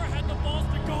and never had the balls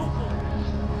to go for.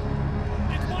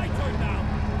 It's my turn now.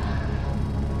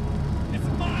 It's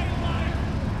my life.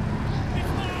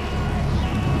 It's my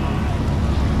life.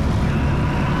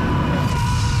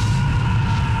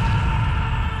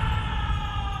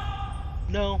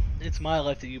 No, it's my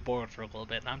life that you borrowed for a little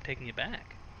bit, and I'm taking you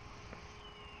back.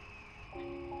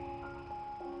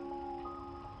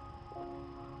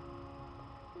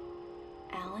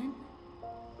 Alan?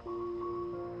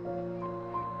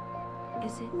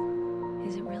 Is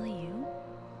it really you?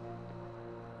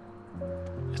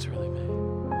 It's really me.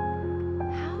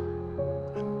 How?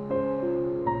 I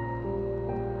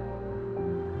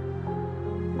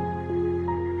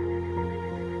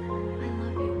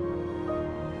love you.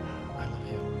 I love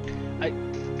you. I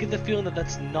get the feeling that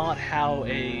that's not how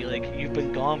a, like, you've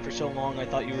been gone for so long I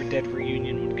thought you were dead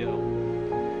reunion would go.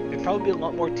 Like, there'd probably be a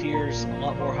lot more tears, a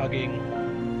lot more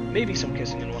hugging, maybe some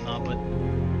kissing and whatnot, but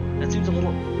that seems a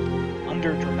little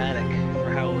under-dramatic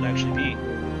for how it would actually be.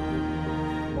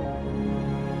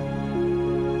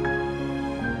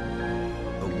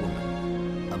 A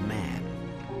woman, a man,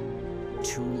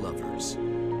 two lovers,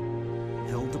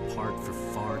 held apart for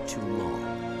far too long,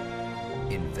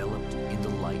 enveloped in the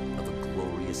light of a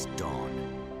glorious dawn.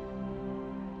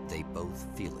 They both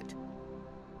feel it.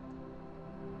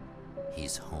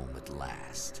 He's home at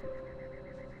last.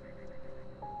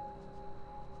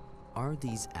 Are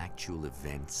these actual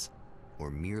events,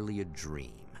 or merely a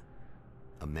dream?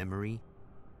 A memory,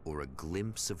 or a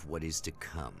glimpse of what is to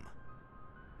come?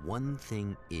 One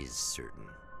thing is certain.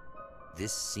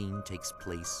 This scene takes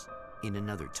place in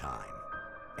another time,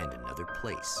 and another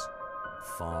place,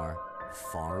 far,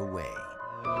 far away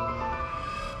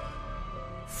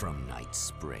from Night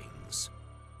Springs.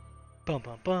 Bum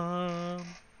bum bum.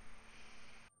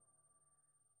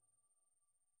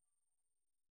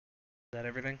 Is that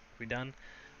everything? We done?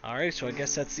 Alright, so I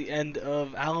guess that's the end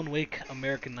of Alan Wake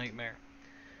American Nightmare.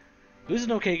 It was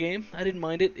an okay game. I didn't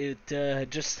mind it. It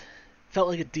just felt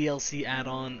like a DLC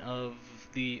add-on of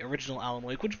the original Alan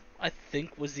Wake, which I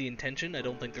think was the intention. I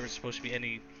don't think there was supposed to be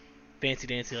any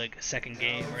fancy-dancy like second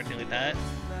game or anything like that.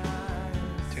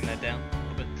 Turn that down a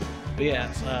little bit. But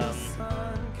yeah,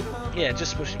 yeah, it's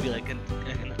just supposed to be like an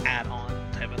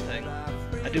add-on type of thing.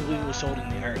 I do believe it was sold in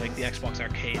the Xbox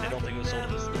Arcade. I don't think it was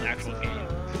sold as the actual game.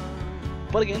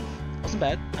 But again, wasn't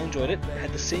bad. I enjoyed it. It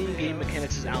had the same game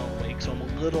mechanics as Alan Wake, so I'm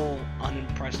a little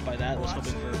unimpressed by that. I was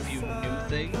hoping for a few new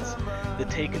things. The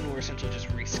Taken were essentially just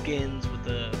reskins with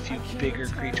a few bigger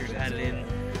creatures added in.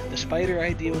 The spider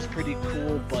idea was pretty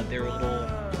cool, but they were a little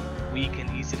weak and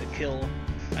easy to kill.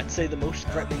 I'd say the most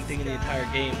threatening thing in the entire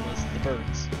game was the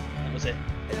birds. That was it.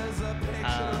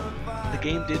 The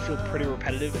game did feel pretty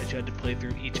repetitive as you had to play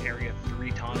through each area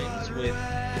 3 times with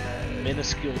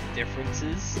minuscule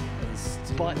differences,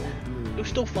 but it was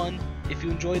still fun. If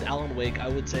you enjoyed Alan Wake, I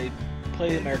would say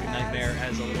play American Nightmare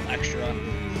as a little extra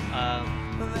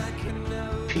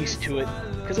piece to it,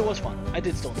 because it was fun. I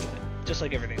did still enjoy it, just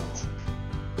like everything else.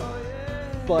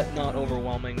 But not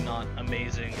overwhelming, not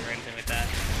amazing, or anything like that.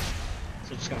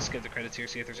 So just gonna skip the credits here,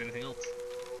 see if there's anything else.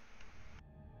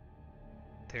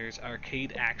 There's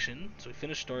arcade action. So we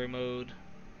finished story mode.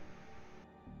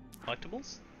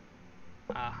 Collectibles?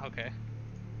 Ah, okay.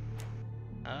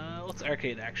 Let's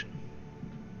arcade action.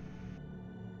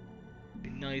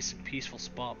 Be nice and peaceful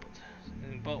spot,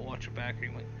 but watch your back or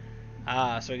you might.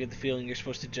 Ah, so I get the feeling you're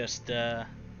supposed to just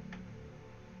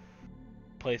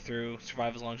play through,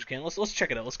 survive as long as you can. Let's check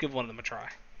it out. Let's give one of them a try.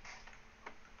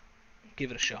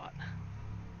 Give it a shot.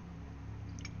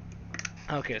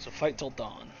 Okay, so fight till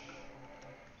dawn.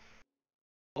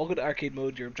 Welcome to arcade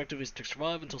mode. Your objective is to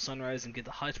survive until sunrise and get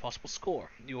the highest possible score.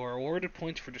 You are awarded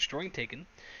points for destroying Taken.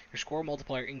 Your score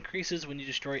multiplier increases when you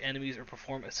destroy enemies or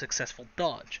perform a successful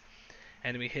dodge.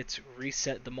 Enemy hits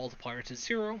reset the multiplier to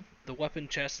 0. The weapon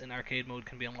chest in arcade mode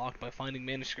can be unlocked by finding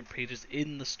manuscript pages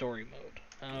in the story mode.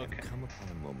 Okay. Come upon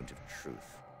a moment of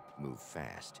truth. Move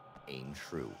fast. Aim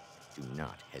true. Do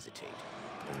not hesitate.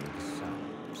 Only the sun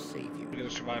will save you. We're going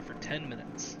to survive for 10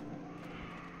 minutes.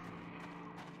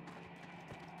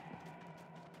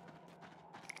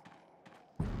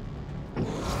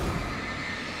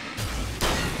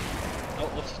 Oh,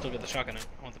 whoops, still got the shotgun in.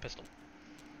 I want the pistol.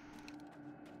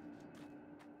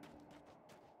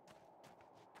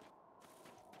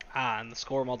 Ah, and the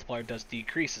score multiplier does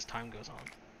decrease as time goes on.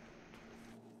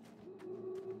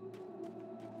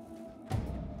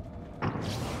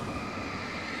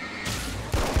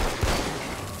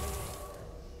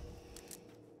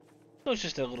 So it's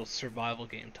just a little survival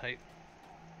game type.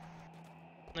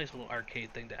 Nice little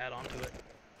arcade thing to add on to it.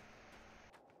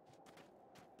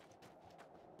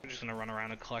 We're just gonna run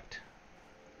around and collect.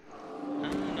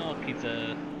 No, I'll keep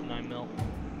the 9mm.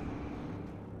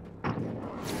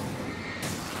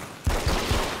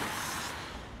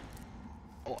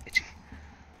 Oh, itchy.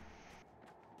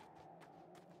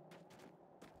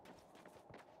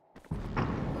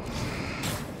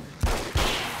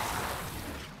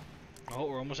 Oh,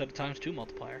 we're almost out of ×2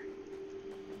 multiplier.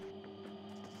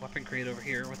 Weapon crate over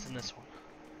here. What's in this one?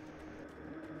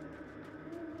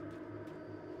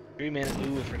 3-minute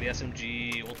move for the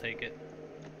SMG. We'll take it.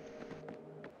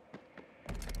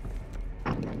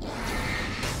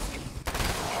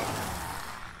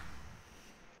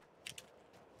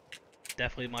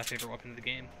 Definitely my favorite weapon of the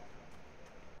game.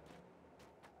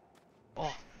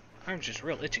 Oh, arm's just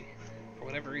real itchy for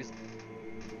whatever reason.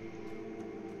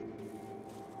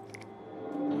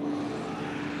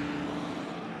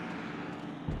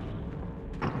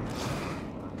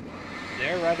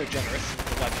 They're rather generous with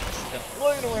the weapons. They're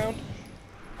flying around.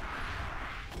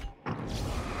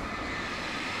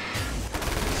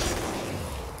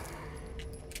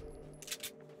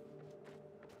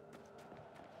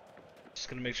 Just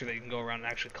gonna make sure that you can go around and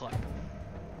actually collect them.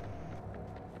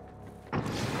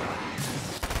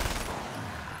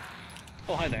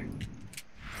 Oh, hi there.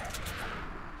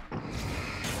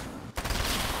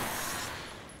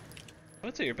 I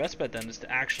would say your best bet then is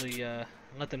to actually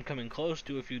let them come in close,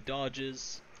 do a few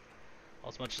dodges.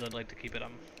 As much as I'd like to keep it,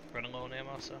 I'm running low on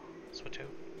ammo, so switch out.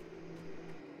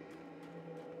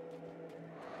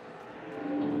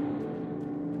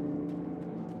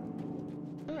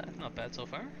 Not bad so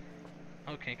far.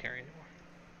 Oh, can't carry anymore.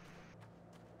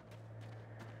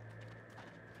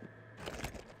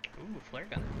 Ooh, flare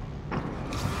gun.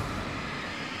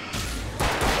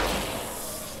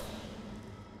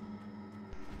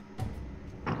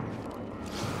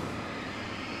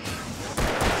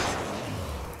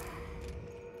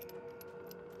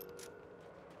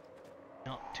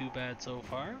 Not too bad so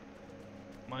far.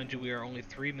 Mind you, we are only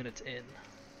 3 minutes in.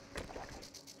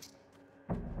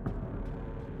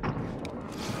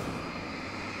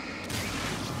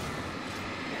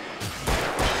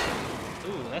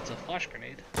 Ooh, that's a flash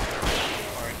grenade. Or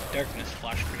a darkness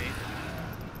flash grenade.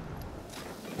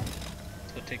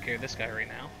 Let's go take care of this guy right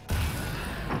now.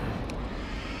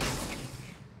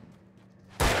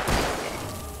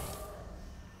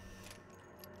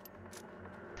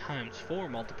 ×4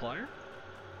 multiplier.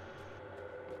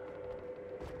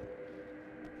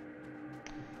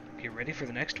 Get ready for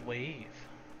the next wave.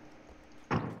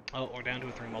 Oh, we're down to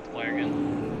a 3 multiplier again.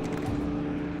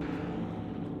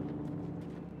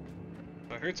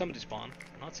 I heard somebody spawn.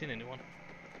 I'm not seeing anyone.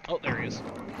 Oh, there he is.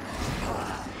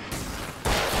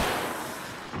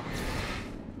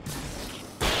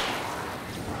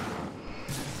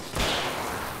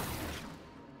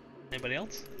 Anybody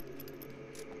else?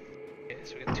 Okay,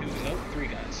 so we got 3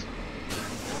 guys.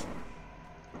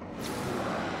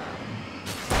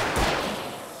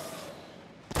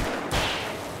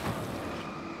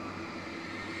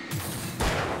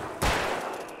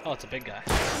 Oh, it's a big guy.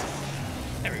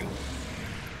 There we go.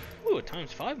 Ooh, a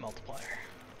 ×5 multiplier.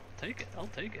 I'll take it, I'll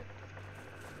take it.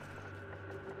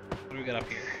 What do we got up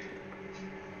here?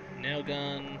 Nail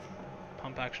gun,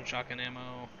 pump action shotgun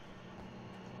ammo.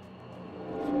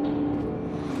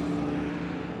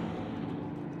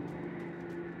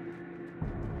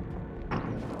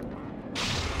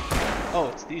 Oh,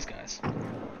 it's these guys.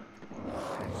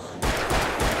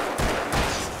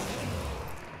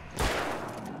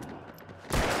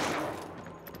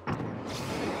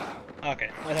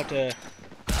 Okay, might have to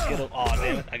get a... Aw,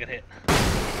 damn it, I got hit.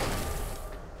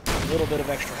 A little bit of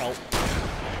extra help.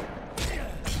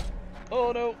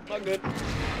 Oh no, not good.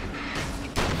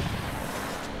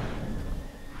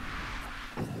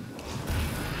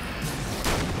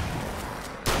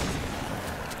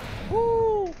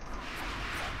 Woo!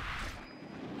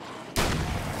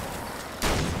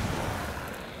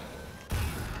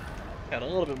 Got a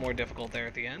little bit more difficult there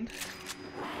at the end.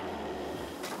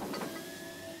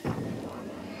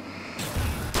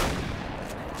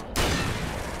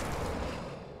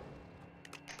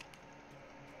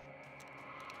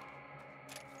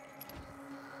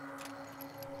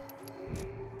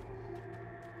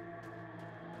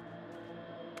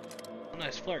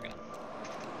 Nice flare gun.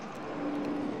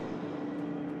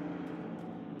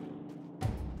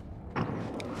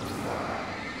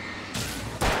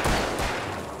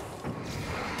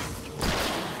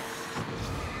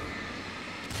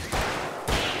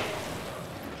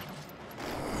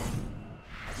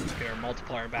 Let's get our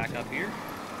multiplier back up here.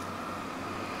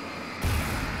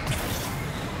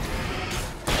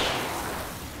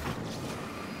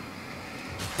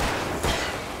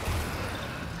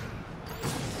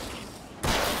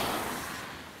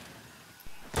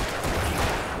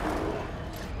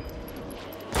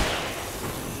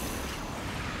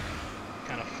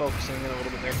 Focusing in a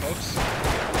little bit there, folks.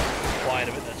 Quiet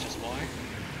a bit, that's just why.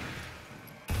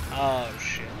 Oh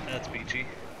shit, that's beachy.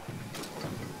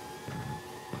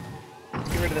 Let's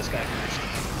get rid of this guy first.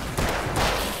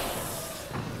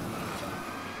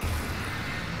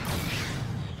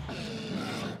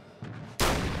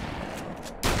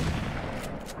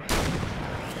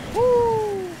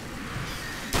 Woo!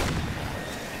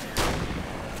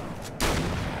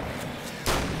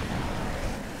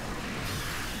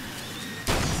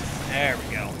 There we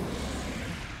go.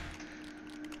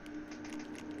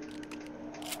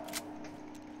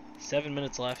 Seven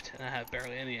minutes left, and I have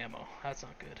barely any ammo. That's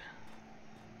not good.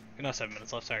 Not 7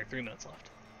 minutes left, sorry, 3 minutes left.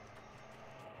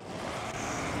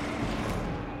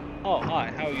 Oh,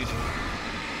 hi, how are you doing?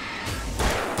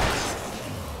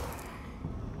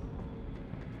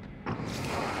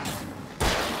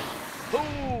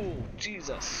 Oh,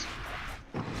 Jesus.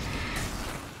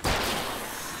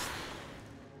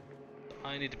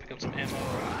 I need to pick up some ammo.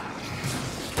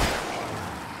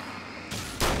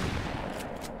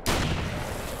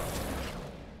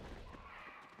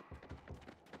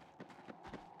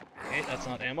 Okay, that's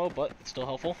not ammo, but it's still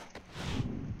helpful.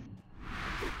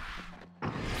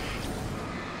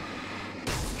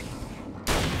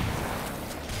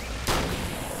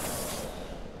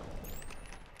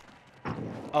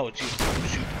 Oh, jeez.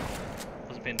 Shoot.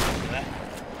 Wasn't paying attention to that.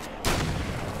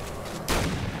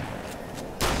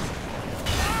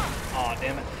 Aw,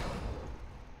 damn it.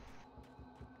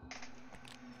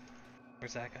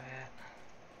 Where's that guy at?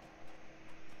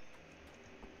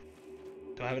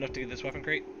 Do I have enough to get this weapon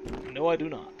crate? No, I do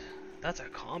not. That's a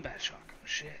combat shotgun.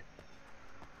 Shit.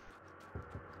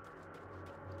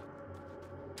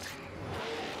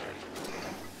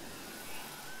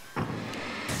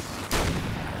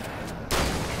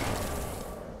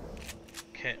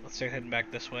 Okay, let's start heading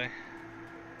back this way.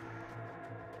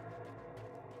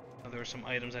 Oh, there were some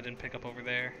items I didn't pick up over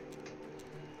there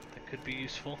that could be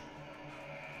useful.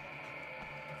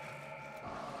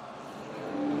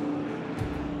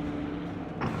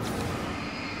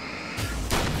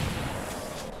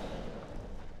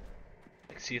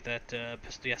 Let's see if that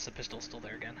pistol. Yes, the pistol's still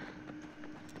there again.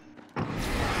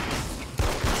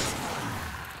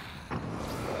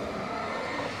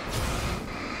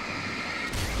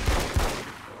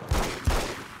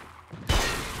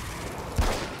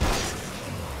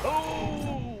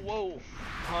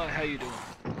 How you doing?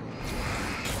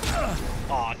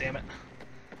 Aw, damn it.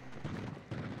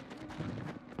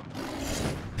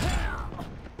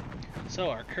 So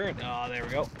our current, there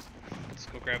we go. Let's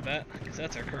go grab that, because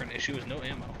that's our current issue, is no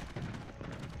ammo.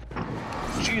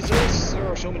 Jesus, there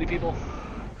are so many people.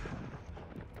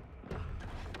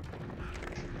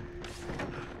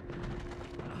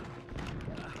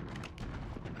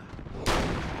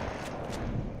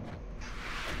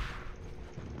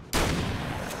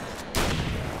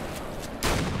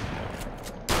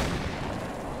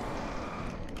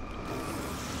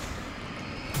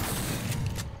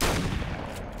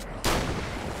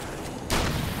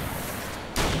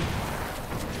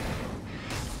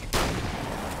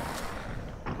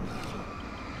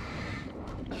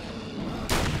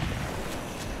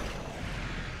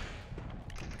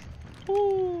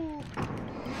 Woo!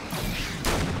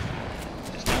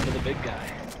 Just down to the big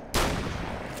guy.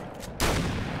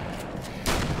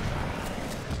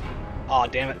 Aw,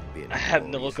 damn it. I had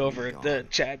to look over at the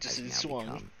chat just as he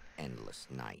swung. Endless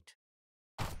night.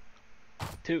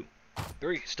 2,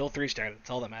 3, still 3-star. That's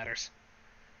all that matters.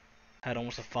 Had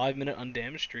almost a 5-minute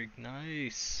undamaged streak.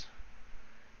 Nice.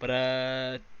 But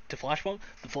to flash bomb,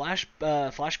 the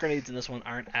flash grenades in this one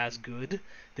aren't as good.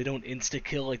 They don't insta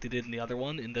kill like they did in the other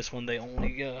one. In this one, they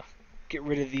only get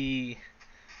rid of the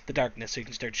darkness, so you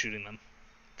can start shooting them.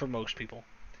 For most people.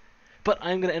 But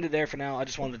I'm gonna end it there for now. I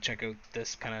just wanted to check out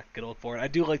this, kind of get a look for it. I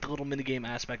do like the little minigame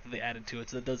aspect that they added to it,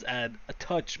 so that does add a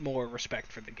touch more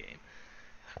respect for the game.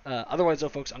 Otherwise, though,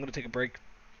 folks, I'm gonna take a break.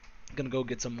 I'm gonna go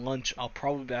get some lunch. I'll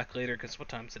probably be back later, because what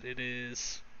time is it? It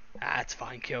is... it's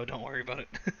fine, Kyo. Don't worry about it.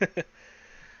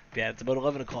 Yeah, it's about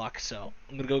 11 o'clock, so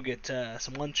I'm gonna go get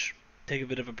some lunch, take a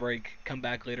bit of a break, come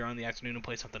back later on in the afternoon and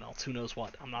play something else. Who knows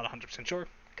what? I'm not 100% sure.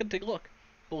 Gonna take a look.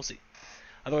 But we'll see.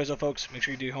 Otherwise, though, folks, make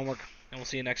sure you do your homework, and we'll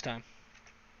see you next time.